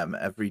 p.m.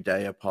 every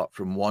day apart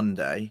from one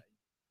day.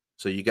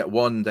 So you get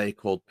one day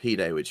called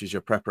P-Day, which is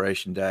your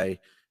preparation day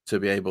to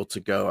be able to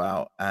go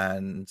out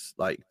and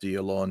like do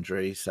your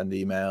laundry, send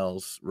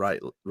emails,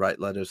 write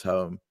letters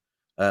home.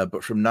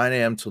 But from 9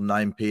 a.m. till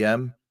 9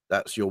 p.m.,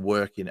 that's your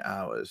working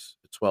hours,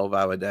 a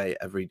 12-hour day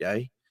every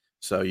day.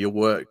 So you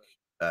work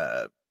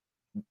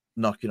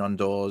knocking on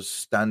doors,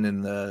 standing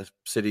in the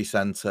city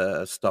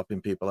center,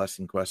 stopping people,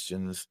 asking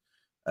questions.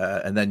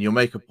 And then you'll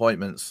make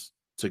appointments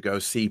to go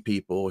see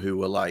people who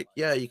were like,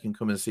 yeah, you can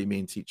come and see me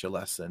and teach a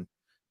lesson,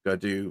 go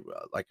do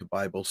like a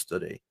Bible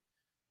study.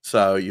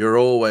 So you're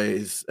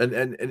always, and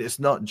it's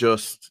not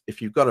just,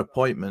 if you've got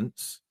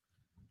appointments,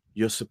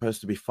 you're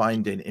supposed to be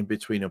finding in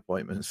between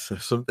appointments. So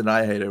something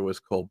I hated was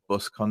called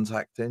bus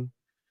contacting,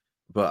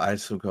 but I had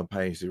some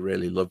companions who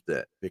really loved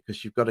it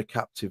because you've got a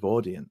captive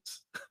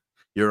audience.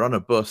 You're on a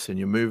bus and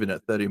you're moving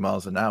at 30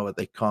 miles an hour.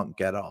 They can't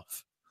get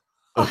off.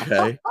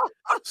 Okay.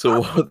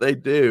 So what they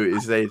do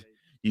is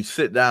you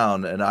sit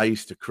down, and I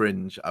used to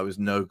cringe. I was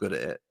no good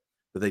at it,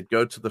 but they'd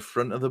go to the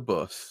front of the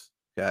bus.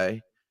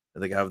 Okay.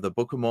 And they have the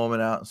Book of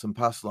Mormon out and some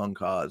pass along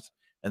cards,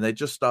 and they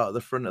just start at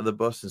the front of the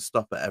bus and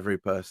stop at every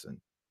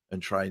person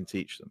and try and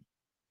teach them.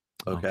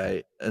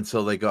 Okay.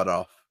 Until they got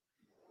off.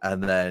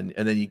 And then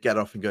you get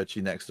off and go to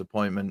your next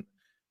appointment.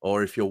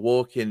 Or if you're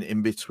walking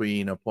in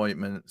between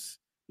appointments,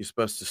 you're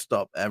supposed to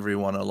stop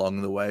everyone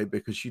along the way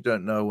because you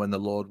don't know when the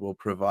Lord will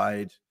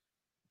provide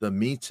the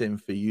meeting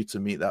for you to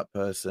meet that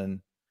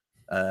person.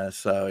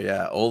 So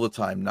yeah, all the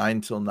time,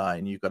 9 till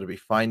 9, you've got to be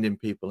finding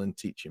people and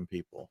teaching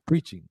people.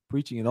 Preaching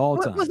at all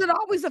times. Was it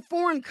always a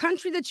foreign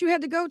country that you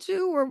had to go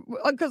to? Or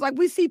because like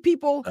we see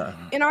people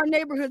in our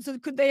neighborhoods, so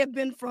could they have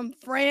been from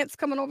France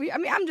coming over here? I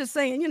mean, I'm just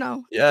saying, you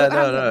know. Yeah,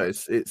 no.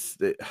 It's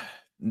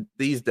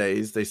these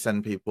days they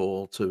send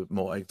people to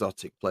more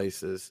exotic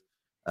places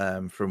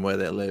from where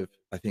they live.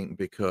 I think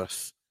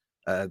because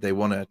they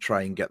want to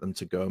try and get them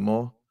to go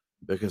more.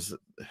 Because,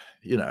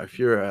 you know, if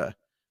you're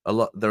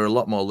there are a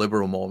lot more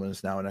liberal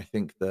Mormons now, and I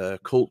think the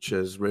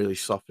culture's really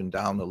softened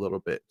down a little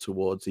bit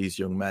towards these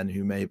young men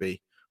who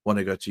maybe want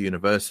to go to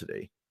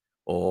university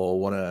or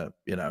want to,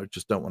 you know,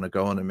 just don't want to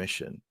go on a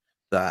mission,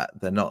 that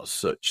they're not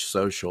such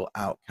social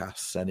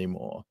outcasts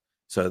anymore.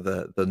 So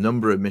the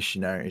number of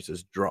missionaries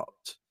has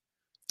dropped.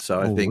 So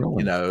I think, really?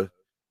 you know,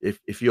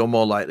 if you're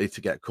more likely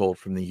to get called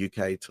from the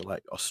UK to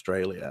like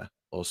Australia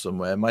or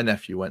somewhere, my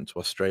nephew went to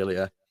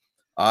Australia.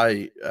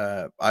 I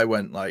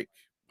went like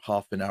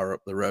half an hour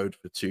up the road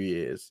for 2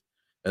 years.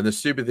 And the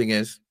stupid thing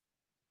is,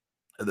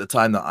 at the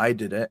time that I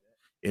did it,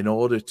 in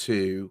order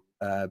to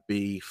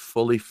be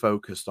fully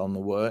focused on the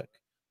work,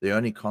 the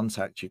only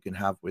contact you can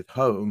have with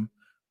home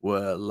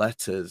were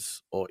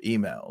letters or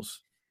emails.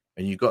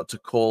 And you got to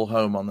call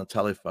home on the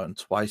telephone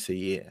twice a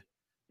year.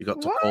 You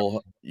got to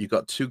What? you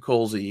got 2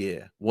 calls a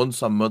year.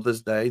 Once on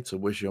Mother's Day to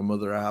wish your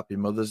mother a happy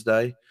Mother's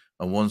Day,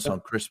 and once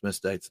on Christmas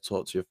Day to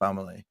talk to your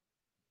family.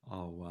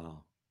 Oh,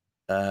 wow.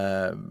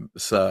 I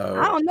So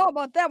don't know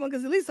about that one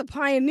because at least a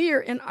pioneer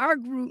in our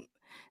group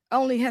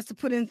only has to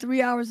put in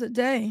 3 hours a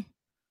day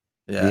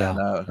yeah,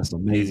 no, that's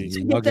amazing. he,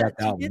 to Y'all get got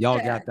that. that one. Y'all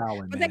got that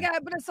one, But man.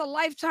 but it's a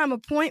lifetime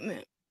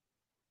appointment.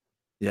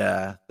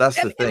 yeah, that's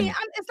the I mean, thing.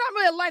 it's not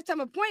really a lifetime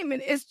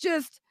appointment. It's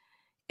just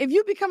if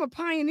you become a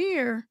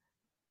pioneer,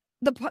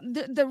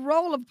 the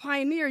role of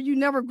pioneer, you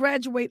never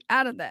graduate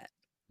out of that.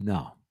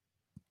 No.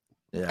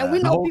 And Yeah, we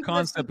The know whole people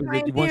that's been concept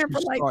is that once pioneering you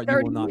for like start, you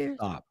 30 will not years.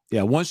 stop.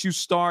 Yeah, once you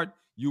start,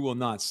 you will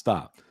not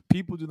stop.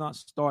 People do not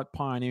start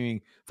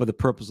pioneering for the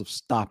purpose of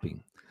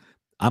stopping.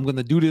 I'm going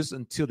to do this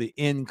until the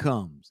end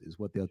comes, is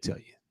what they'll tell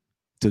you.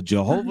 Till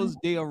Jehovah's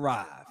day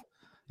arrive.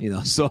 You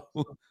know, so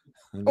Or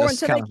that's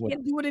until kind they of what.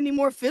 can't do it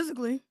anymore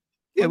physically.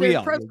 Yeah, Or we their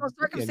are. personal Yeah,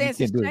 you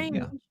circumstances can't do it. change.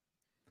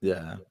 Yeah.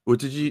 yeah. Well,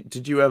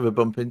 did you ever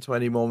bump into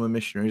any Mormon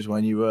missionaries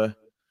when you were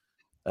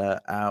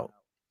out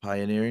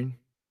pioneering?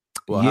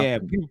 What Yeah,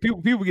 happened?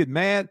 people get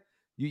mad.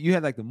 You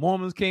had like the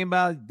Mormons came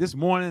by this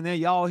morning, and then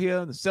y'all here,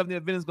 and the 70th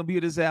Adventists gonna be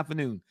here this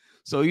afternoon.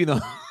 So you know,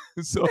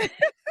 so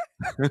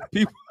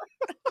people.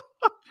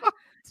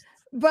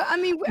 But I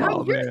mean,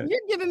 Oh man, you're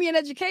giving me an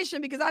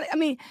education because I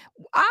mean,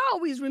 I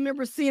always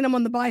remember seeing them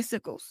on the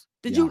bicycles.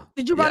 Did Yeah.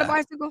 you ride a Yeah,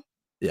 bicycle?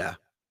 yeah,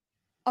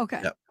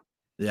 Okay. yep,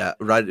 yeah.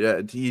 Right.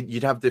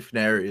 You'd have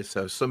different areas.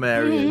 So some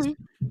areas Mhm.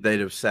 they'd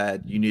have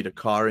said you need a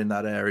car in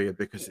that area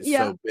because it's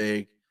Yeah. so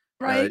big.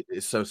 Right.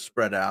 It's so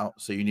spread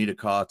out. So you need a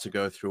car to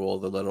go through all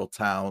the little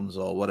towns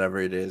or whatever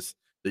it is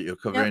that you're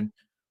Yep. covering.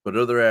 But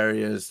other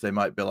areas they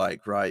might be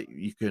like, right,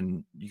 you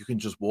can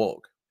just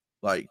walk.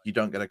 Like you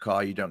don't get a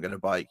car, you don't get a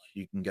bike,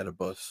 you can get a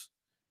bus.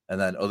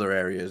 And then other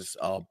areas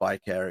are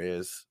bike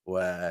areas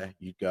where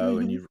you'd go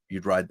and Mhm.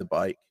 you'd ride the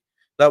bike.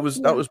 That was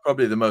Yeah.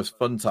 probably the most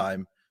fun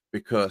time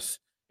because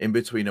in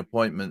between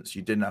appointments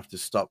you didn't have to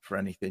stop for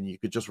anything. You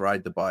could just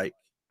ride the bike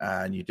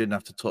and you didn't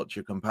have to touch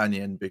your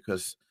companion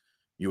because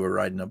you were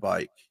riding a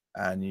bike,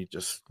 and you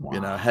just,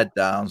 you know, head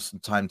down, some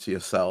time to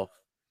yourself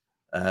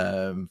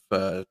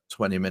for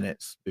 20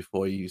 minutes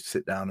before you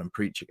sit down and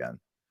preach again.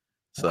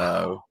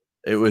 So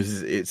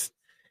it's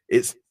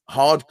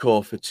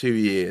hardcore for 2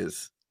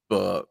 years,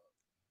 but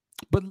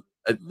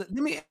let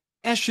me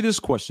ask you this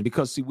question,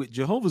 because see, with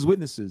Jehovah's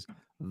Witnesses,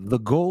 the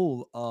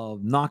goal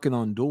of knocking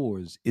on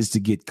doors is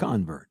to get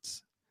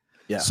converts.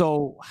 yeah.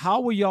 So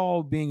how were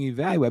y'all being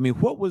evaluated? I mean,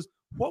 what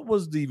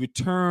was the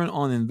return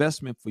on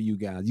investment for you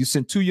guys? You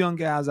sent 2 young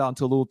guys out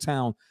into a little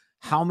town.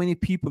 How many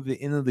people at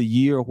the end of the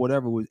year or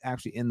whatever would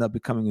actually end up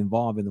becoming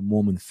involved in the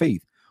Mormon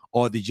faith?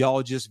 Or did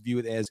y'all just view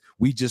it as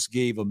we just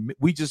gave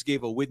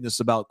a witness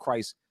about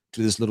Christ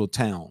to this little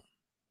town,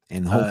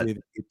 and hopefully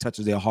it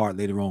touches their heart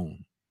later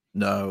on?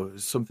 No,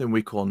 something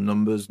we call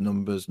numbers.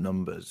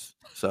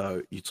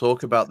 So you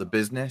talk about the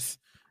business.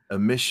 A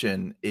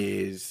mission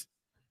is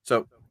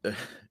so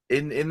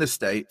in the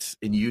States,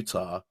 in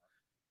Utah,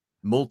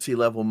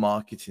 multi-level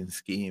marketing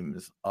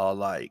schemes are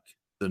like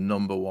the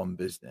number one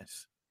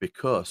business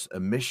because a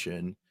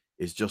mission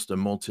is just a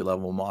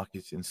multi-level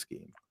marketing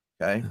scheme.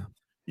 Okay. Yeah.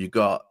 You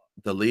got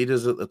the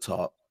leaders at the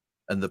top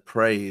and the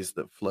praise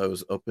that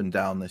flows up and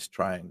down this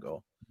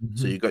triangle.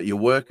 So you got your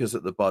workers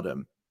at the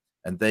bottom,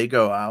 and they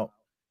go out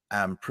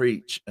and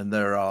preach, and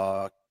there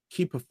are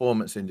key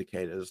performance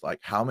indicators like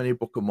how many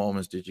Book of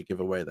Mormons did you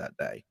give away that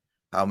day?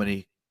 How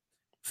many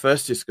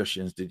first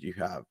discussions did you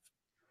have?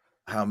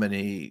 How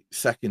many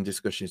second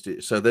discussions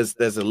so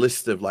there's a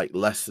list of like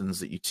lessons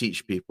that you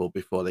teach people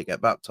before they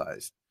get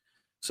baptized.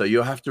 So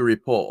you'll have to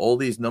report all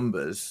these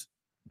numbers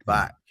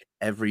back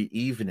every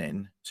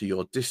evening to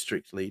your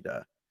district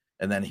leader,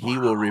 and then he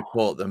will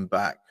report them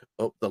back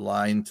up the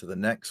line to the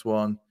next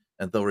one,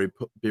 and they'll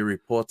be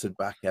reported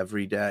back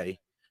every day.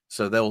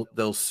 So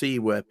they'll see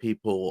where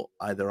people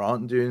either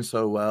aren't doing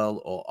so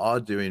well or are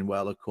doing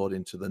well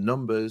according to the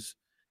numbers,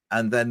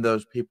 and then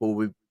those people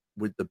with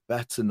the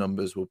better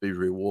numbers will be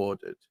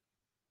rewarded.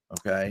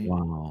 Okay.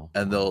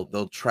 And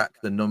they'll track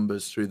the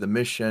numbers through the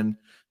mission.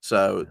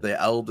 So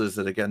the elders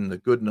that are getting the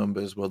good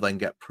numbers will then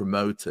get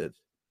promoted.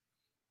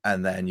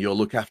 and then you'll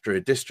look after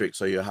a district.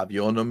 So you'll have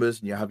your numbers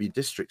and you have your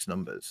district's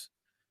numbers.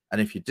 And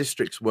if your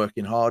district's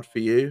working hard for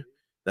you,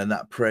 then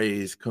that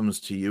praise comes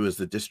to you as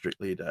the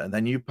district leader, and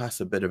then you pass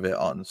a bit of it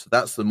on. So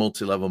that's the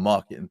multi-level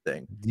marketing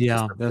thing.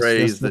 Yeah, it's the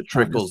praise that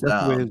trickles that's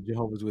down. the way the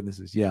Jehovah's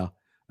Witnesses. Yeah.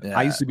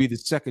 I used to be the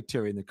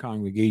secretary in the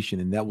congregation,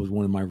 and that was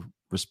one of my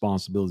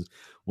responsibilities,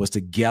 was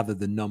to gather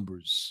the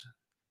numbers,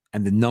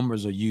 and the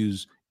numbers are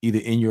used either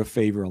in your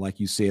favor, or like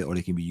you said, or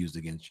they can be used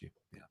against you.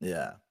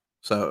 Yeah.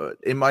 So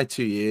in my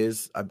 2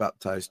 years, I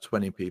baptized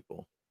 20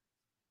 people.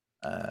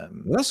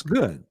 That's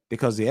good,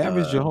 because the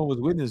average Jehovah's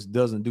Witness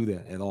doesn't do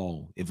that at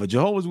all. If a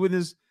Jehovah's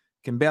Witness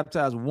can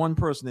baptize one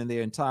person in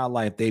their entire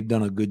life, they've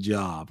done a good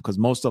job, because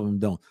most of them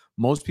don't.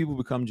 Most people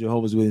become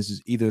Jehovah's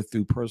Witnesses either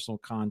through personal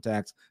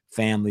contacts,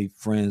 family,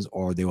 friends,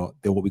 or they're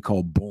what we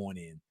call born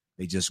in.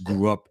 They just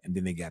grew up and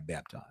then they got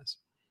baptized.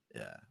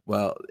 Yeah.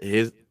 Well,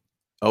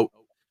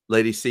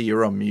 Lady C,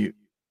 you're on mute.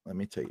 Let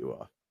me take you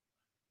off.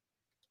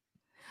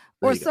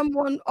 Or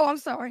someone, I'm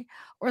sorry,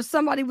 or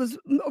somebody was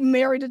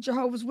married to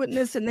Jehovah's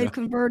Witness and they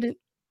converted.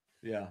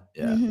 Yeah.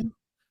 Mm-hmm.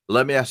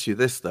 Let me ask you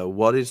this, though.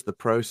 What is the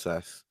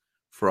process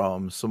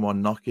from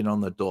someone knocking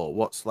on the door?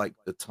 What's like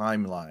the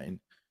timeline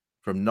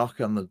from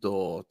knocking on the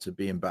door to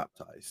being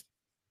baptized?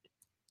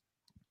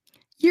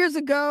 Years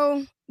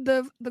ago,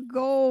 the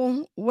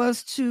goal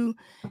was to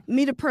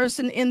meet a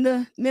person in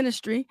the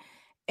ministry.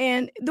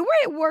 And the way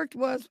it worked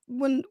was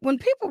when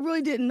people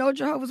really didn't know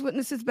Jehovah's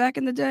Witnesses back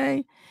in the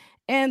day,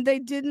 and they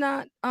did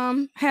not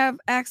have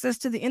access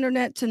to the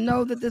internet to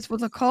know that this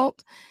was a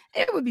cult,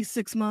 it would be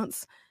 6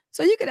 months.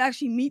 So you could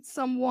actually meet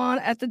someone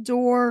at the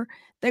door.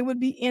 They would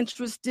be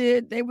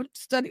interested. They would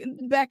study.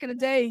 Back in the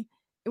day,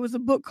 it was a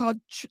book called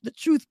The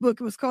Truth Book.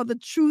 It was called The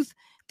Truth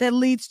That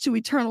Leads to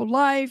Eternal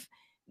Life.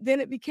 Then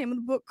it became a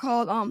book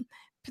called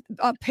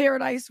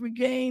Paradise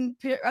Regained.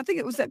 I think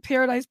it was that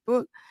Paradise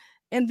book.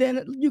 And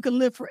then You Can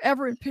Live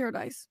Forever in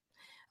Paradise.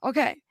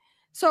 Okay.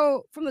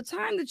 So from the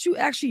time that you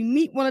actually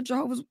meet one of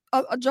Jehovah's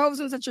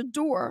Witnesses at your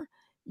door,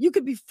 you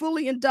could be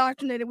fully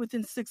indoctrinated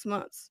within 6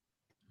 months.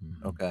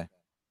 Okay.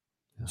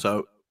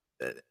 So,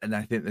 and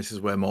I think this is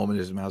where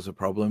Mormonism has a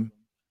problem.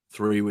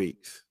 3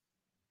 weeks.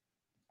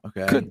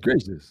 Okay. Good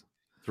gracious.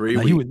 3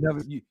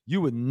 weeks.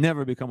 You would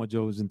never become a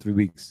Jehovah's in 3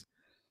 weeks.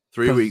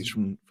 3 weeks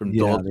from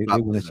dawn to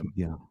baptism.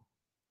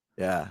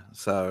 Yeah.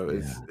 So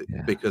it's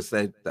because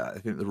I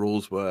think the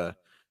rules were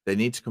they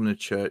need to come to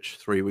church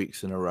 3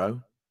 weeks in a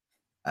row,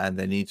 and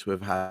they need to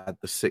have had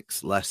the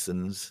 6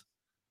 lessons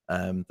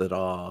that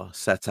are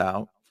set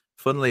out.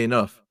 Funnily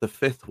enough, the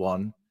 5th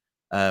one,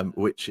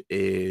 which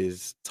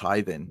is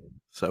tithing,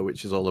 so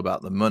which is all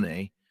about the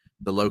money,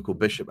 the local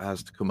bishop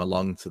has to come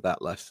along to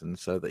that lesson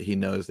so that he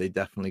knows they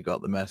definitely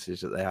got the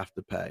message that they have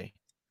to pay.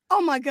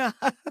 Oh my God.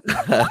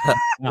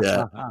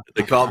 Yeah.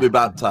 They can't be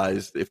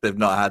baptized if they've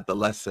not had the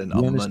lesson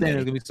on Monday.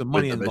 There's gonna be some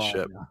money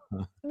involved.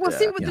 Well,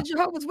 see, with the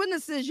Jehovah's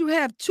Witnesses, you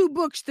have 2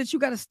 books that you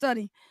got to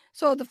study.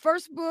 So the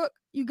first book,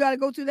 you got to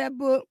go through that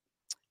book,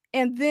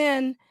 and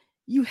then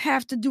you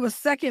have to do a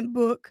second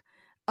book.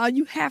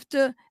 You have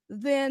to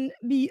then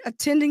be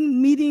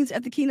attending meetings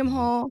at the Kingdom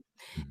Hall,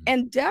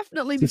 and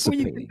definitely before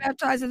you get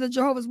baptized as a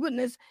Jehovah's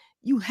Witness,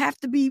 you have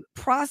to be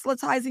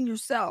proselytizing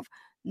yourself,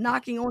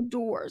 knocking on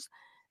doors.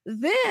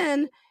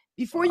 Then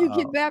before you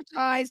get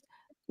baptized,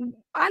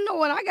 I know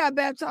when I got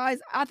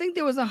baptized, I think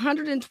there was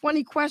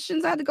 120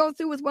 questions I had to go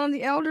through with one of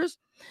the elders.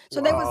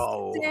 So they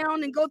would sit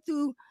down and go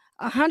through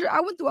 100.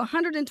 I went through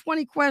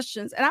 120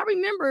 questions. And I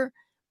remember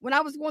when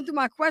I was going through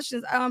my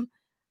questions,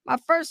 my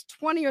first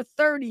 20 or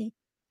 30,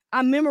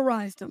 I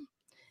memorized them.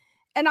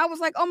 And I was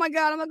like, oh my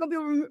God, I'm not gonna be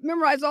able to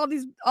memorize all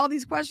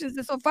these questions.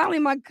 And so finally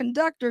my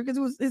conductor, because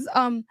it was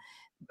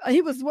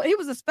he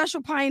was a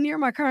special pioneer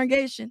in my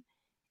congregation.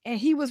 And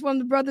he was one of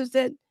the brothers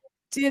that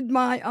did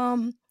my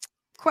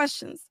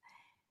questions.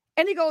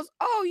 And he goes,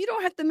 oh, you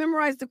don't have to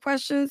memorize the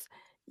questions.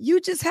 You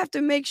just have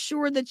to make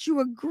sure that you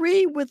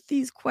agree with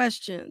these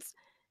questions.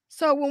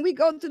 So when we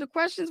go through the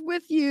questions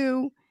with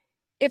you,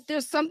 if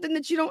there's something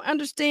that you don't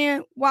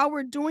understand while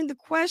we're doing the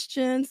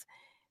questions,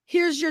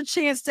 here's your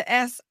chance to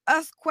ask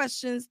us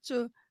questions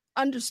to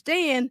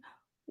understand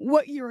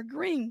what you're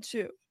agreeing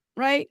to,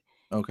 right?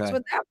 Okay. So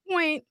at that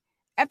point,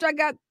 after I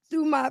got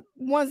through my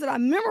ones that I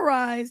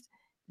memorized,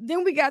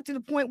 then we got to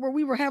the point where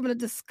we were having a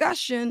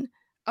discussion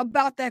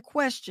about that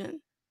question.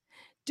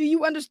 Do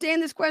you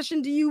understand this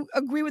question? Do you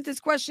agree with this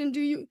question?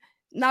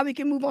 Now we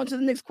can move on to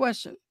the next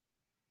question.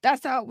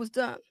 That's how it was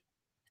done,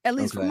 at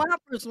least from my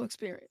personal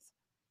experience.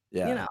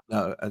 Yeah. You know?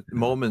 No,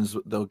 Mormons,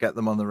 they'll get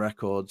them on the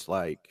records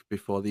like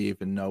before they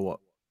even know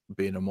what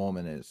being a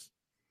Mormon is.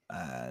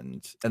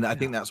 And I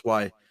think that's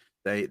why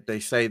they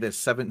say there's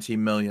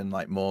 17 million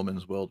like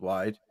Mormons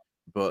worldwide,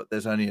 but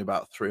there's only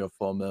about 3 or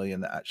 4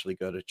 million that actually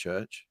go to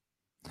church.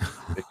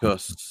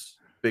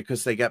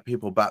 Because they get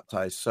people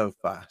baptized so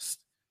fast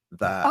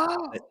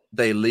that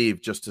they leave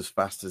just as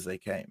fast as they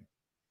came.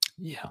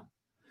 Yeah.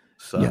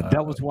 So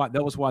that was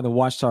why the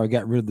Watchtower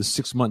got rid of the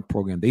 6-month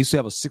program. They used to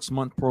have a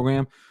 6-month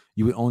program.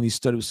 You would only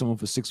study with someone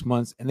for 6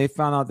 months, and they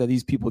found out that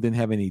these people didn't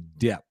have any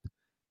depth.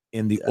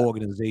 in the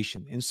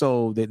organization. And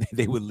so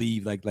they would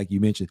leave, like you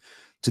mentioned.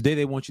 Today,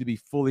 they want you to be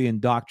fully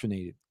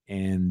indoctrinated.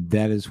 And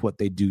that is what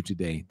they do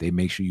today. They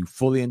make sure you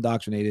fully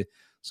indoctrinated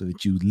so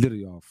that you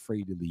literally are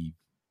afraid to leave.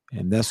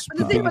 And that's But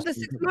the thing about the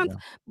 6 months,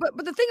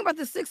 but the thing about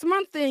the 6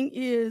 month thing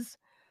is,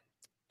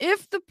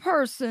 if the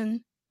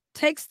person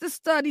takes the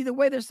study the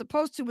way they're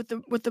supposed to with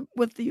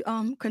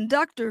the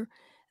conductor,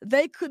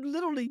 they could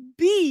literally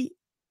be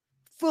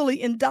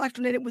fully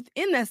indoctrinated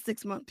within that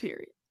 6 month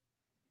period.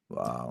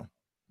 Wow.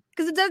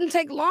 Because it doesn't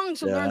take long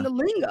to learn the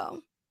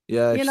lingo.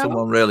 Yeah, if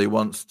someone really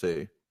wants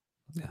to.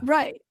 Yeah.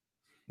 Right.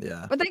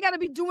 Yeah. But they got to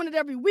be doing it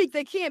every week.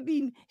 They can't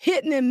be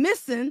hitting and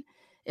missing.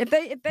 If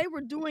they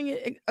were doing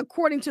it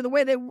according to the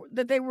way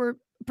they were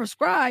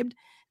prescribed,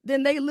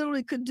 then they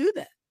literally could do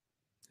that.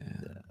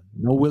 Yeah.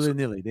 No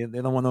willy-nilly. They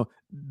don't want to.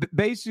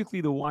 Basically,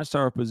 the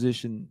watchtower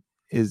position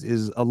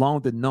is along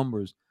with the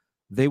numbers.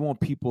 They want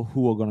people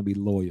who are going to be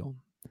loyal.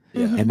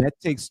 Yeah. And that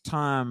takes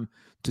time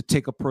to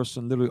take a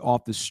person literally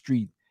off the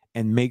street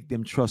and make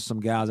them trust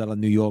some guys out of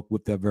New York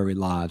with their very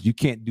lives. You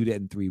can't do that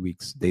in 3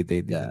 weeks.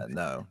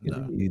 No.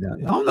 I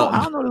don't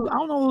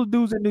know those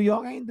dudes in New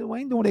York. I ain't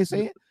doing what they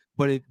say.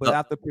 But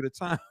after a period of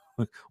time,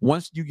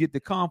 once you get the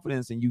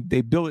confidence and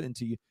they build it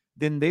into you,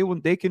 then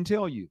they can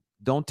tell you,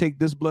 don't take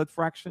this blood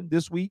fraction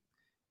this week,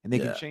 and they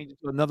can change it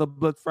to another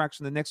blood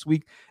fraction the next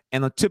week.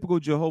 And a typical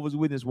Jehovah's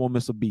Witness won't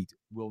miss a beat.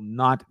 Will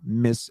not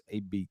miss a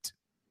beat.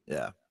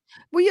 Yeah.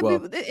 Well,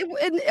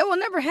 it will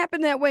never happen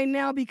that way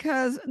now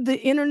because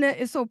the internet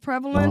is so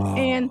prevalent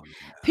and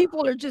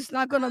people are just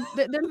not gonna.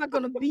 They're not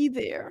gonna be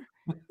there,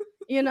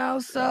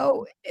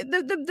 So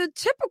the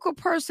typical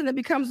person that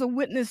becomes a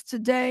witness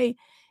today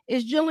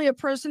is generally a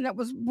person that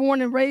was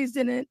born and raised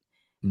in it,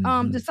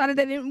 decided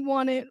they didn't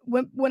want it,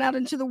 went out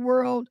into the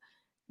world,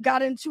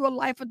 got into a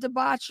life of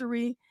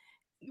debauchery,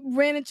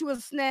 ran into a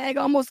snag,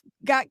 almost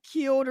got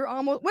killed, or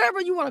almost whatever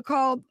you want to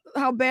call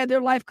how bad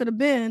their life could have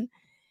been.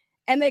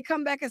 And they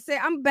come back and say,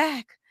 I'm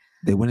back.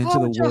 They went into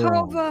the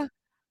Jehovah, world.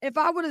 If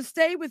I would have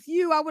stayed with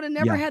you, I would have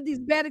never had these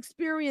bad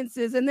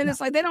experiences. And then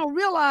it's like they don't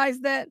realize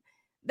that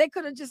they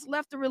could have just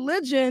left the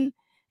religion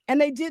and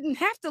they didn't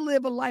have to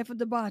live a life of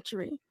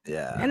debauchery.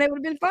 Yeah. And they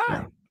would have been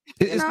fine.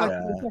 It's like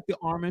the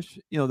Amish.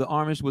 The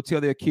Amish will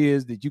tell their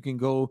kids that you can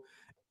go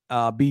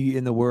be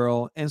in the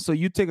world. And so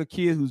you take a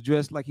kid who's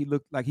dressed like he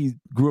looked like he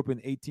grew up in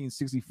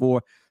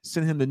 1864,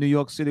 send him to New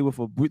York City with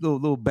a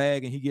little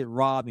bag, and he get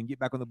robbed and get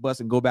back on the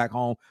bus and go back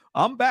home.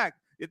 I'm back.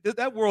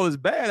 That world is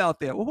bad out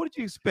there. Well, what did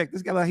you expect?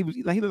 This guy he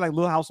looked like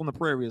Little House on the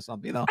Prairie or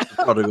something,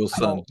 Prodigal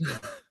son.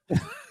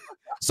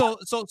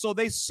 So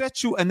they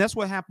set you, and that's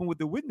what happened with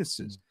the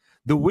witnesses.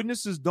 The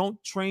witnesses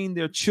don't train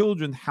their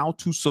children how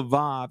to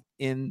survive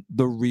in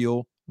the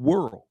real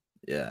world.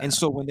 Yeah. And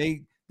so when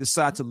they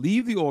decide to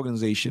leave the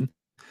organization,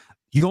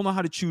 you don't know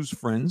how to choose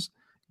friends.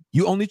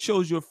 You only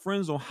chose your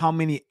friends on how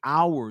many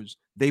hours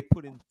they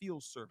put in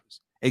field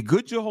service. A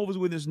good Jehovah's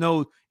Witness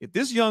knows if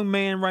this young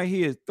man right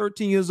here is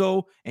 13 years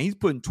old and he's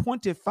putting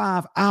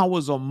 25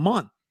 hours a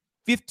month,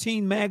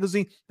 15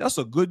 magazines, that's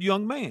a good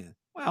young man.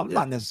 Well,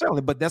 not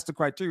necessarily, but that's the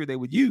criteria they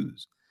would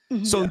use.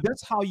 Mm-hmm. So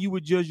that's how you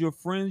would judge your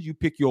friends. You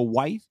pick your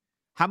wife.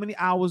 How many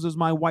hours does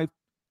my wife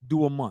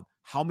do a month?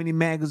 How many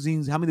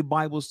magazines, how many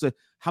Bibles,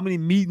 how many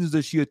meetings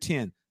does she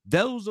attend?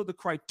 Those are the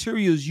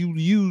criteria you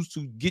use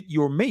to get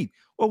your mate.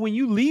 Well, when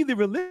you leave the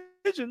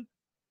religion,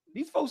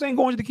 these folks ain't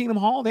going to the Kingdom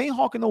Hall. They ain't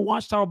hawking no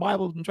Watchtower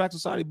Bibles and Tract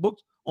Society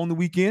books on the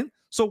weekend.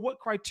 So what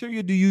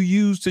criteria do you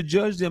use to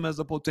judge them as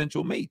a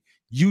potential mate?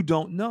 You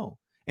don't know.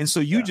 And so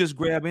you just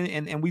grab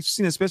in, and we've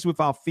seen, especially with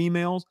our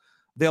females,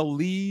 they'll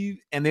leave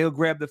and they'll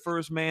grab the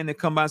first man that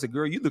come by and say,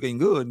 girl, you looking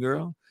good,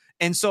 girl.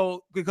 And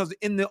so because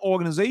in the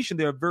organization,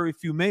 there are very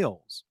few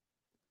males.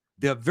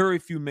 There are very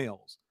few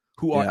males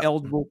who are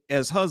eligible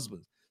as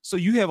husbands. So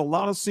you have a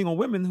lot of single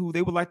women who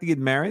they would like to get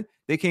married.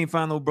 They can't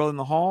find no brother in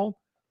the hall,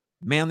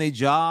 man, their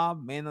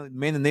job, man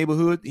in the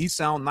neighborhood. He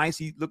sound nice.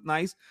 He look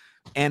nice.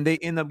 And they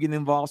end up getting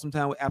involved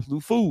sometimes with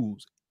absolute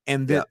fools.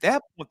 And at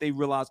that point, they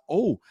realize,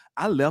 oh,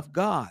 I left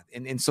God.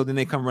 And so then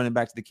they come running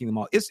back to the Kingdom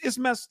Hall. It's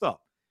messed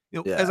up.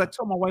 As I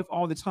tell my wife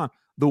all the time,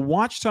 the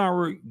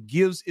Watchtower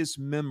gives its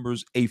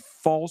members a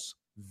false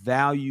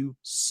value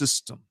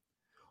system.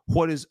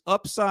 What is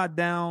upside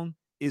down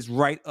is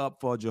right up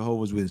for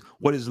Jehovah's Witness.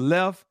 What is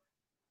left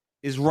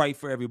is right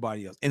for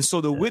everybody else. And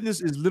so the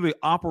witness is literally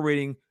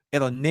operating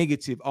at a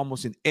negative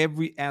almost in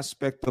every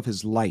aspect of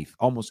his life.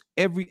 Almost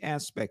every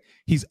aspect,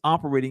 he's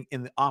operating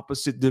in the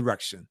opposite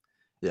direction.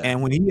 Yeah.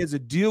 And when he has to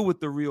deal with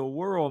the real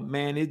world,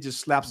 man, it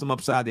just slaps him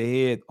upside the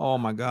head. Oh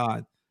my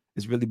God.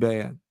 It's really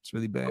bad. It's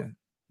really bad.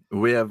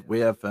 We have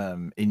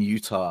in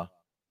Utah,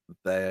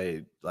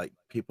 they like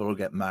people will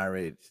get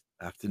married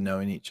after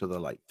knowing each other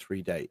like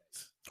 3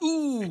 dates.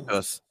 Ooh.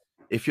 Because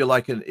if you're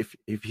like if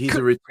he's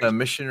a return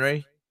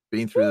missionary,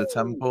 been through the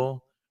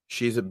temple,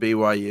 she's at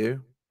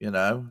BYU,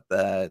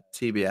 they're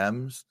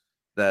TBMs,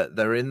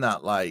 they're in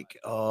that like,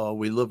 oh,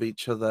 we love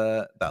each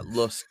other, that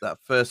lust, that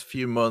first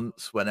few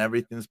months when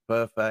everything's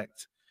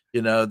perfect,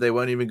 they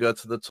won't even go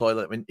to the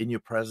toilet in your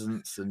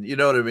presence, and you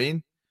know what I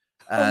mean?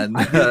 And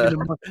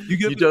you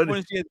get you to the don't.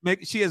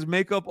 point she has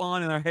makeup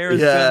on and her hair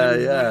is Yeah,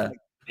 done. yeah. Like,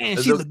 man, And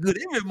she look good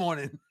every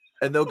morning.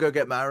 And they'll go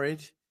get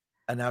married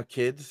and have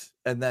kids,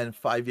 and then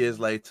 5 years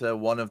later,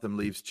 one of them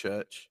leaves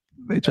church.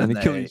 They trying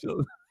to kill each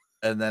other.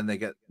 And then they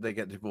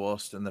get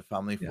divorced, and the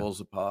family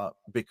falls apart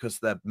because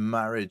their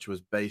marriage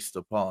was based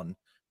upon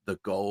the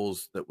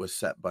goals that were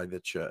set by the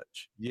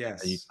church.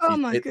 Yes.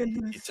 My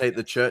goodness. You take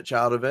the church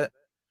out of it,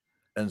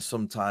 and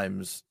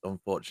sometimes,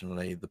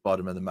 unfortunately, the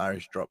bottom of the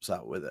marriage drops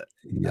out with it.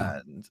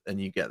 Yeah.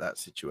 And you get that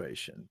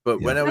situation.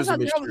 But when I was a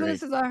missionary,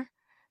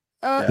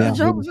 the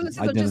Jehovah's Witnesses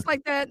are just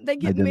like that. They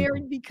get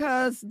married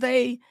because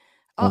they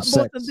both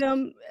of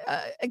them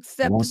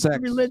accept the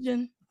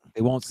religion.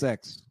 They want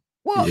sex.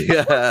 Well,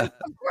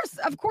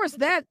 of course,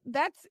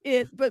 that's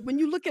it. But when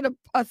you look at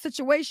a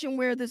situation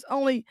where there's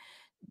only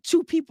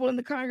two people in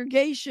the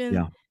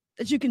congregation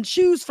that you can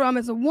choose from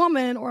as a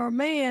woman or a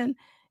man,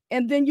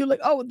 and then you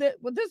look,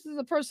 this is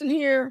a person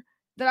here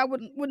that I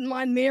wouldn't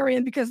mind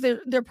marrying because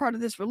they're part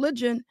of this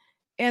religion,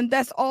 and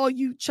that's all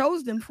you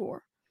chose them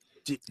for.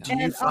 Do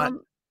you find,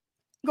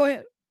 go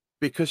ahead.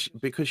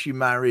 Because you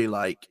marry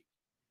like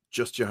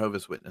just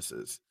Jehovah's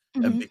Witnesses,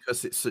 and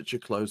because it's such a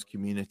close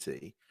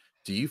community,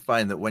 do you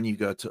find that when you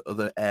go to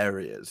other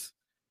areas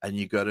and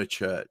you go to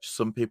church,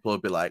 some people will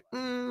be like,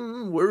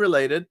 we're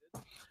related.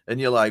 And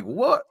you're like,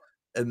 what?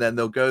 And then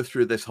they'll go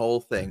through this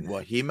whole thing. Well,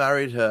 he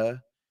married her,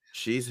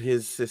 she's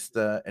his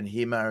sister, and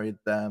he married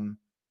them,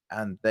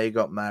 and they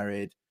got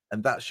married.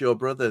 And that's your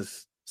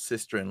brother's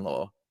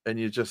sister-in-law. And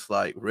you're just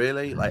like,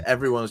 really? Like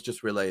everyone's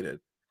just related.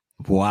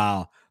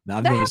 Wow. Now,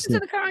 that happens to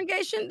the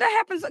congregation. That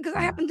happens because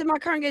I happened to my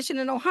congregation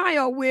in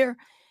Ohio where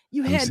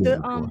you had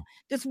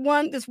this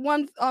one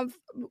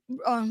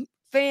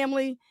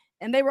family,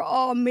 and they were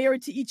all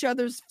married to each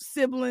other's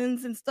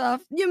siblings and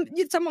stuff. You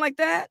something like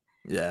that?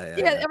 Yeah.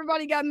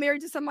 Everybody got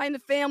married to somebody in the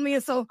family,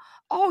 and so,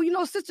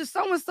 sister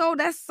so and so,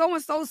 that's so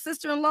and so's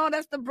sister-in-law,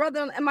 that's the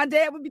brother, and my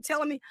dad would be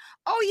telling me,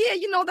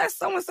 that's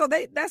so and so,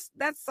 that's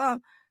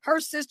her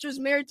sister's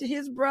married to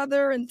his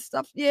brother and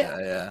stuff.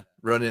 Yeah.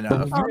 Running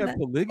out. But you have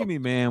polygamy,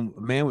 man.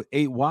 A man with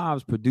 8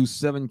 wives produce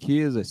 7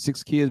 kids or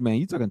 6 kids, man.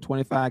 You're talking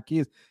 25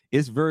 kids.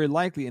 It's very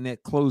likely in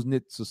that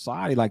close-knit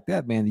society like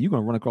that, man, you're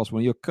gonna run across one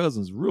of your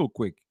cousins real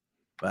quick.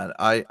 Man,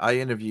 I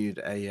interviewed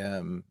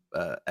a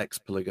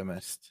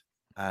ex-polygamist,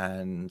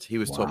 and he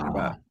was talking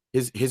about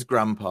his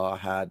grandpa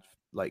had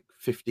like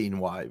 15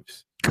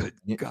 wives. Good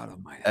God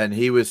Almighty! And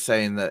he was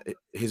saying that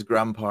his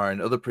grandpa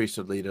and other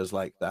priesthood leaders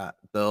like that,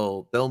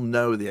 they'll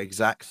know the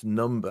exact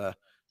number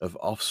of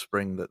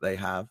offspring that they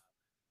have,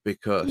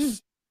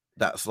 because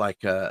that's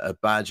like a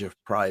badge of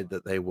pride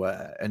that they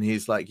wear. And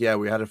he's like,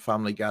 we had a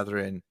family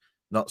gathering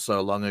not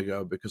so long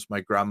ago because my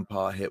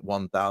grandpa hit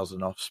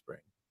 1,000 offspring.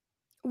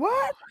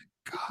 What?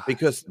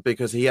 God.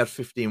 Because he had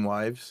 15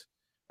 wives,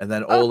 and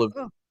then all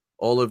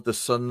of the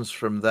sons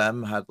from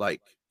them had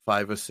like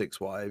 5 or 6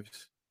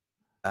 wives.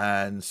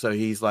 And so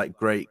he's like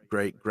great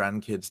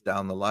grandkids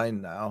down the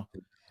line now.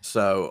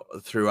 So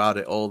throughout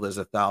it all, there's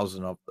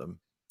 1,000 of them.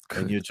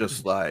 And you're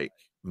just like,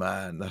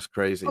 man, that's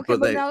crazy. Okay,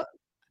 but now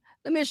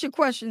let me ask you a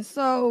question.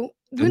 So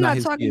we're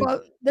not talking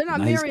about they're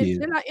not marrying,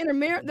 they're not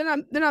intermarrying,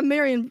 they're not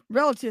marrying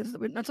relatives.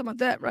 We're not talking about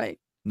that, right?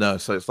 No,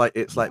 so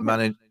it's like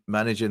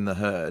managing the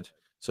herd.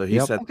 So he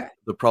said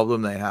the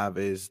problem they have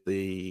is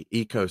the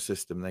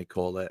ecosystem, they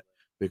call it,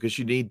 because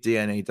you need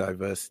DNA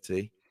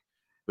diversity,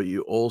 but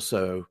you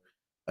also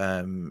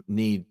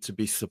need to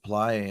be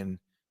supplying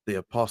the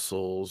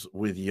apostles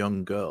with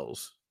young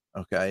girls,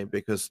 okay?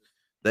 Because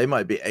they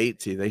might be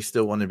 80, they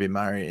still want to be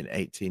marrying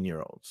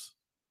 18-year-olds,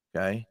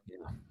 okay?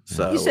 Yeah.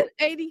 So you said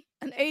 80,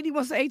 and 80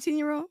 was an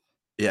 18-year-old?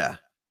 Yeah.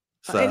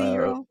 So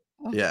 80-year-old?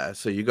 Oh. Yeah,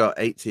 so you got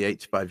 80,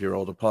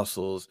 85-year-old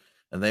apostles,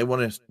 and they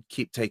want to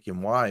keep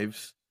taking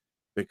wives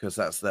because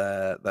that's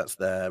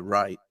their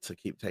right to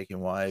keep taking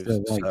wives.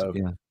 So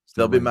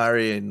they'll be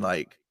marrying,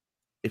 like,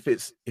 if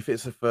it's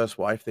a first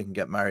wife, they can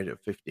get married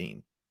at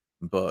 15,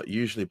 but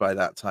usually by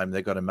that time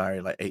they got to marry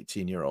like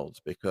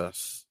 18-year-olds,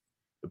 because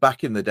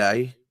back in the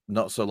day,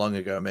 not so long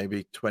ago,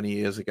 maybe 20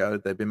 years ago,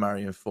 they'd be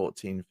marrying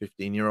 14,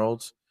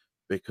 15-year-olds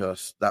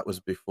because that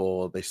was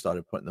before they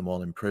started putting them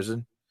all in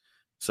prison.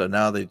 So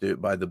now they do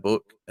it by the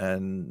book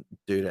and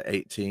do it at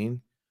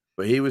 18.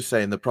 But he was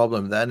saying the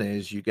problem then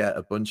is you get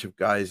a bunch of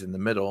guys in the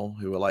middle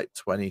who are like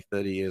 20,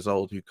 30 years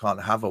old who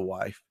can't have a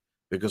wife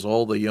because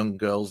all the young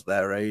girls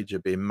their age are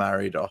being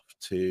married off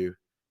to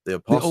the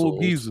apostles. The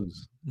old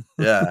geezers.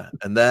 Yeah,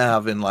 and they're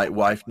having like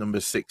wife number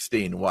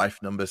 16,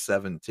 wife number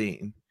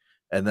 17.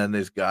 And then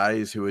there's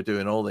guys who are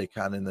doing all they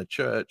can in the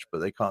church, but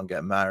they can't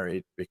get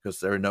married because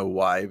there are no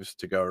wives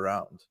to go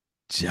around.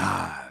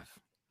 Jive.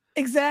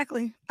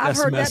 Exactly. I've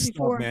heard that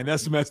before. Man.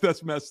 That's messed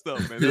up, man.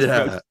 That's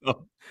messed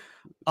up.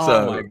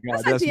 Oh my God.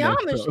 That's like the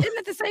Amish. Isn't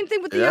it the same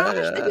thing with the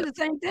Amish? They do the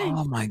same thing.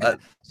 Oh my God.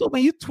 So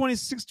man, you're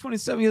 26,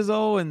 27 years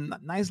old and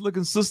nice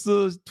looking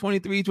sister,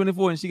 23,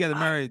 24, and she got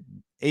married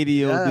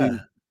 80-year-old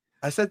dude.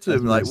 I said to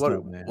him, like,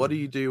 what do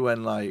you do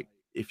when, like,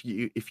 if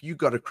you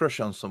got a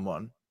crush on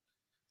someone?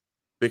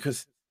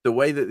 Because the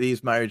way that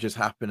these marriages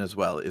happen as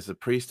well is the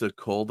priest would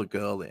call the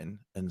girl in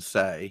and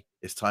say,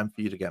 it's time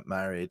for you to get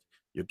married.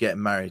 You're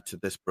getting married to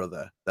this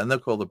brother. Then they'll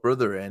call the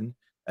brother in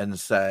and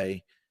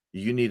say,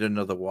 you need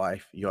another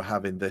wife. You're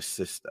having this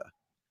sister.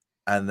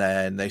 And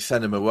then they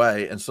send him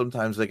away. And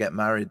sometimes they get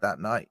married that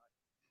night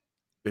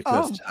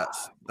because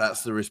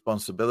that's the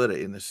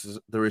responsibility. And this is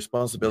the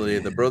responsibility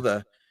of the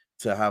brother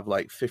to have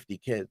like 50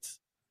 kids.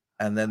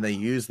 And then they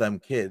use them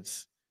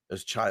kids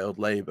as child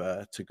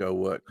labor to go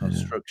work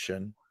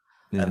construction.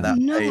 And that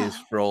pays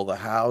for all the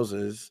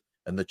houses,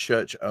 and the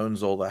church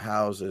owns all the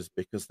houses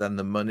because then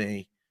the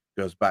money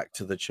goes back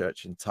to the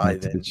church in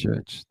tithing. The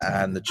church.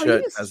 And the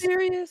church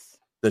serious?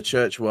 The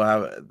church will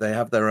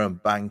have their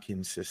own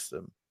banking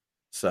system.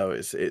 So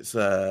it's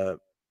a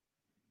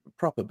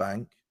proper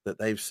bank that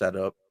they've set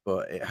up,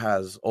 but it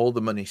has all the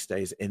money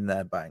stays in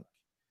their bank.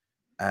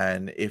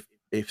 And if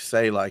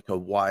say like a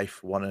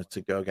wife wanted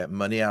to go get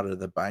money out of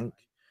the bank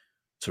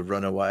to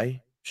run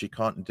away, she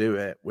can't do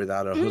it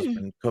without her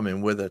husband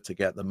coming with her to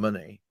get the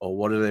money. Or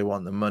what do they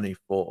want the money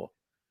for?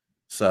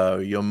 So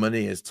your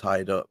money is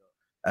tied up,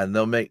 and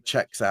they'll make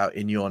checks out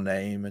in your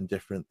name and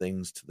different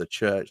things to the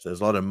church.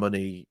 There's a lot of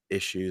money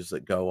issues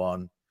that go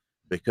on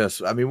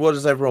because, I mean, what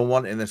does everyone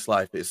want in this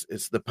life?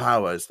 It's the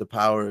power. It's the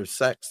power of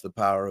sex, the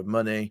power of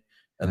money,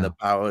 and the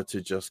power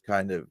to just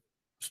kind of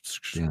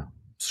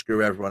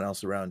screw everyone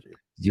else around you.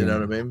 You know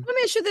what I mean? Let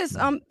me ask you this,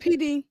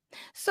 PD.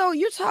 So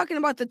you're talking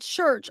about the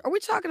church. Are we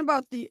talking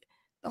about the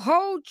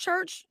whole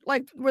church,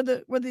 like where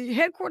the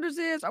headquarters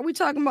is? Are we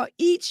talking about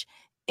each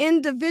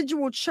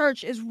individual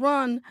church is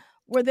run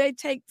where they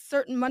take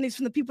certain monies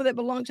from the people that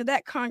belong to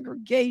that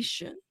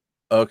congregation?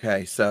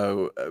 Okay,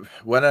 so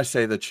when I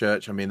say the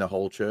church, I mean the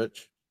whole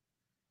church.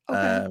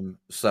 Okay.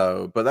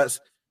 But that's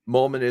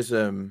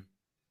Mormonism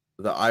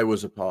that I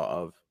was a part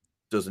of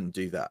doesn't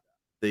do that.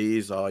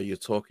 You're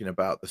talking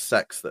about the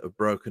sects that have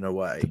broken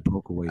away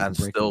and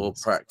still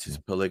practice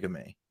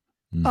polygamy.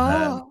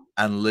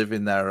 And live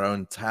in their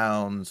own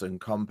towns and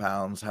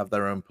compounds, have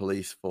their own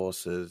police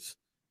forces.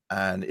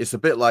 And it's a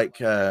bit like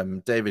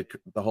the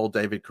whole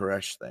David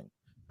Koresh thing.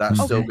 That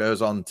still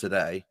goes on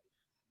today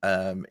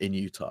in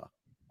Utah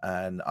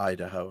and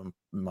Idaho and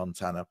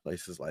Montana,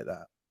 places like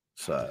that.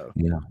 So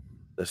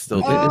there's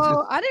still...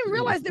 I didn't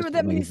realize there were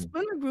that many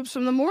splinter groups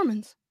from the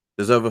Mormons.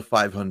 There's over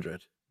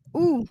 500.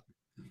 Ooh.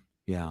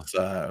 Yeah.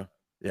 So,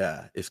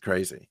 yeah, it's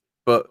crazy.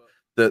 But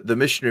the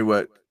missionary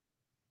work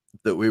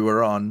that we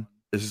were on,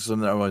 this is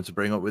something I wanted to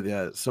bring up with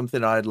you.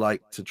 Something I'd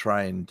like to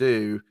try and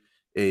do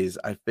is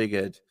I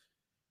figured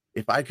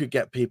if I could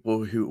get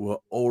people who were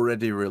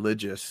already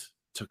religious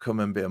to come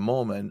and be a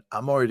Mormon,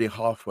 I'm already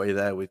halfway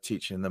there with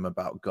teaching them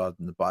about God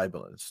and the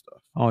Bible and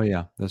stuff. Oh,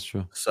 yeah, that's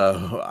true.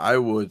 So I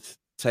would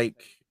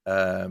take,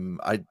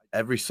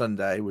 every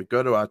Sunday, we'd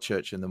go to our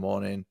church in the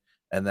morning,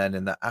 and then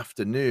in the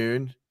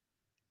afternoon,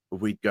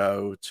 we'd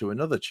go to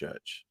another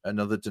church,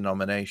 another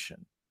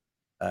denomination.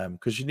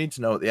 Because you need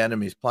to know what the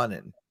enemy's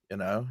planning. You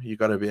know, you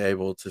got to be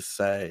able to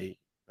say,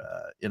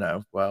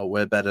 well,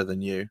 we're better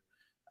than you,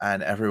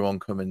 and everyone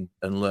come in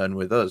and learn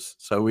with us.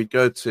 So we'd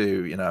go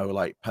to,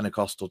 like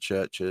Pentecostal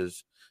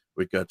churches.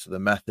 We'd go to the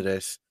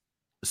Methodists.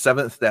 The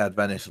Seventh-day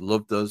Adventists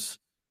loved us.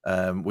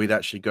 We'd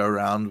actually go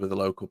around with a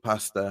local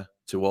pastor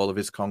to all of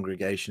his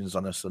congregations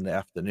on a Sunday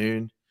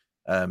afternoon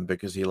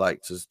because he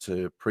liked us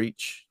to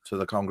preach to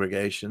the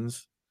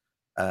congregations.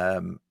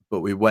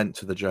 But we went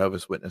to the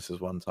Jehovah's Witnesses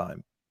one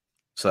time.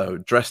 So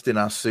dressed in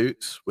our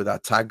suits with our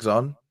tags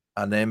on,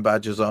 our name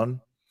badges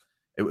on.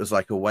 It was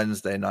like a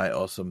Wednesday night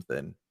or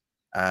something.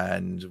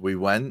 And we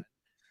went,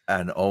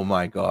 and oh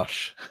my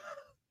gosh.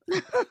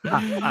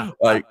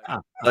 like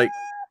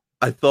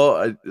I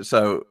thought,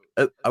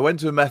 I went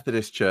to a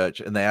Methodist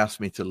church and they asked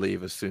me to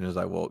leave as soon as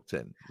I walked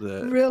in.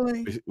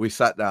 Really? We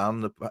sat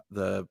down,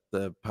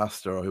 the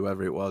pastor or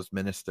whoever it was,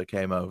 minister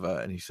came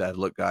over and he said,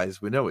 look,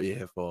 guys, we know what you're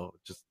here for.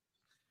 Just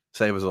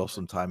save us all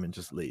some time and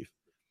just leave.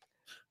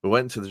 We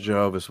went to the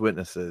Jehovah's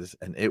Witnesses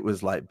and it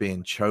was like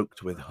being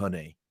choked with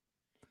honey.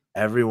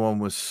 Everyone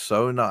was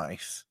so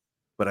nice,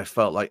 but I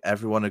felt like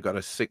everyone had got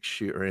a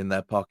 6-shooter in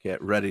their pocket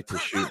ready to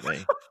shoot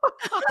me.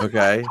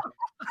 Okay.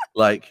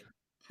 Like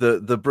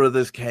the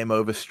brothers came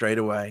over straight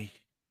away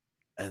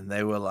and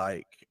they were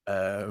like,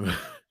 oh,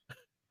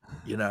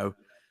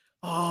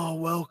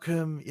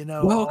 welcome,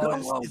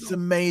 welcome. It's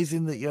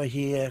amazing that you're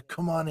here.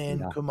 Come on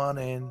in, come on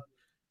in,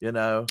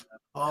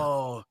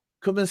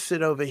 come and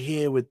sit over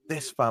here with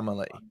this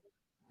family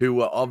who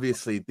were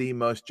obviously the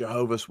most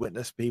Jehovah's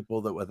Witness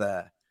people that were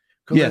there.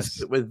 Come and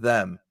sit with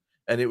them.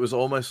 And it was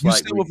almost like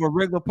sit with a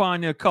regular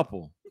pioneer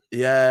couple.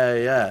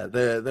 Yeah.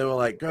 They were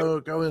like, go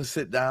and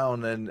sit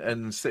down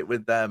and sit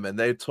with them. And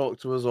they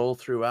talked to us all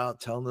throughout,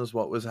 telling us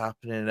what was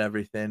happening and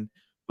everything.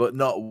 But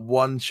not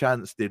one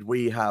chance did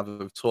we have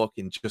of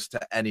talking just to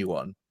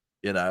anyone.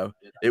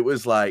 It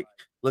was like,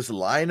 let's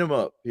line them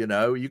up.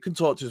 You can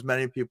talk to as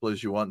many people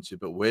as you want to,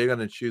 but we're going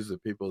to choose the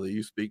people that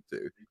you speak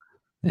to.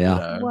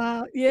 Yeah.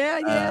 Wow.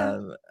 Yeah.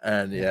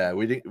 And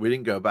we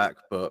didn't go back,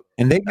 but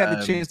they got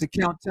the chance to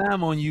count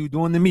time on you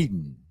during the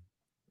meeting.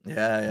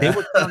 Yeah. They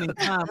were counting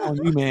time on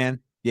you, man.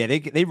 Yeah,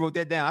 they wrote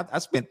that down. I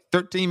spent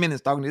 13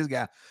 minutes talking to this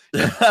guy.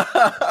 That's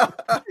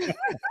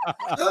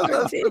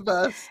the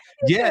best.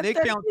 Yeah, they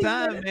count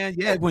time, man.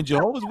 Yeah, when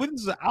Jehovah's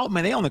Witnesses are out,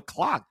 man, they on the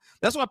clock.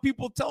 That's why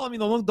people tell him,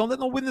 don't let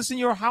no witness in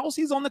your house.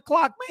 He's on the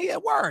clock, man. He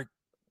at work.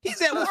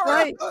 He's at work.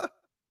 Right.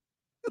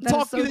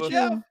 Talk you to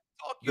death.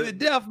 Talk you to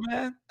death,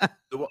 man.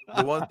 The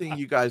one thing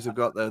you guys have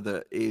got though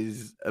that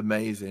is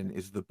amazing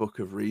is the Book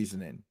of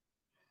Reasoning.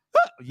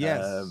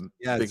 Yes,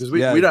 because we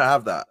don't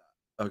have that.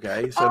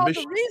 Okay, so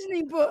the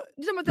reasoning book.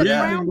 You talking about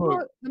brown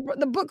book?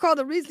 The book called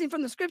The Reasoning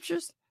from the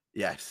Scriptures?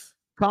 Yes.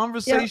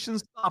 Conversation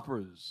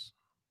stoppers.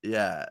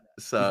 Yeah.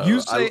 So you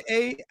say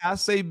A, I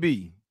say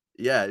B.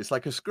 Yeah, it's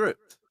like a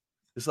script.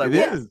 It's like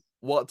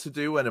what to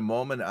do when a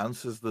Mormon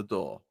answers the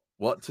door,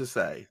 what to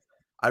say.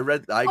 I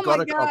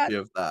got a copy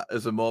of that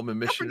as a Mormon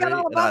missionary,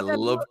 and I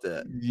loved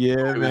it.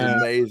 Yeah, it was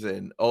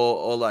amazing.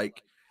 Or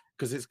like,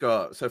 because it's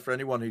got, so for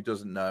anyone who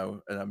doesn't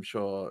know, and I'm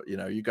sure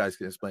you guys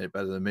can explain it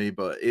better than me,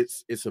 but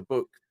it's a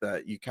book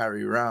that you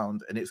carry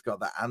around, and it's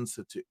got the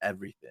answer to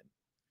everything.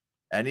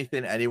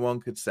 Anything anyone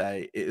could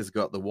say, it has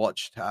got the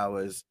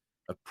Watchtower's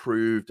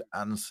approved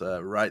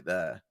answer right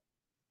there.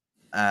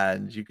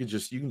 And you can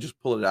just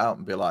pull it out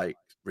and be like,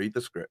 read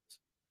the script.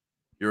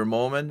 You're a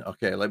Mormon?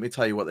 Okay, let me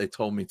tell you what they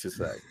told me to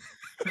say.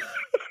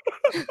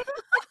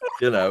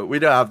 We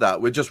don't have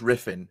that. We're just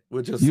riffing.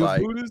 We're just you're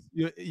like Buddhist,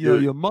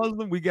 you're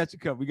Muslim. We got you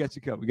covered. We got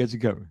you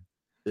covered.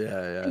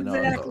 Yeah. Exactly. No,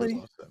 that was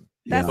awesome.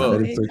 That's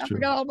amazing. I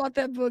forgot all about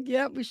that book.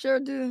 Yep, we sure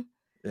do.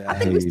 Yeah. I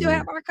think we still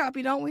have our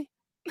copy, don't we?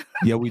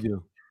 Yeah, we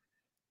do.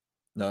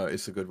 No,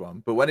 it's a good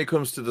one. But when it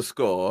comes to the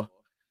score,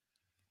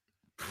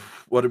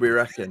 what do we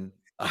reckon?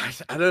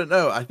 I don't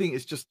know. I think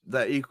it's just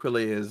that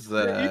equally as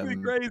equally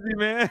crazy,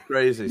 man.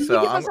 Crazy. Did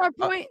So you give us our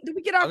point? Did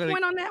we get our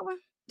point on that one?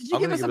 Did you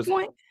give us a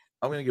point?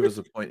 I'm going to give us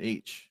a point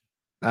each.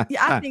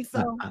 Yeah, I think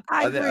so.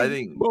 I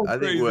agree. I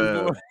think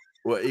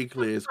we're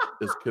equally as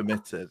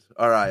committed.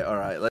 All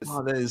right. Let's.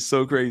 Oh, that is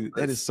so crazy.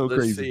 That is so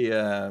crazy.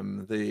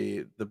 Let's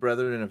see. The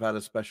brethren have had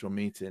a special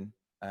meeting,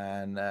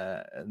 and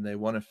they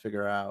want to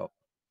figure out.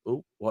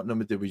 Oh, what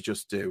number did we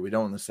just do? We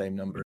don't want the same number.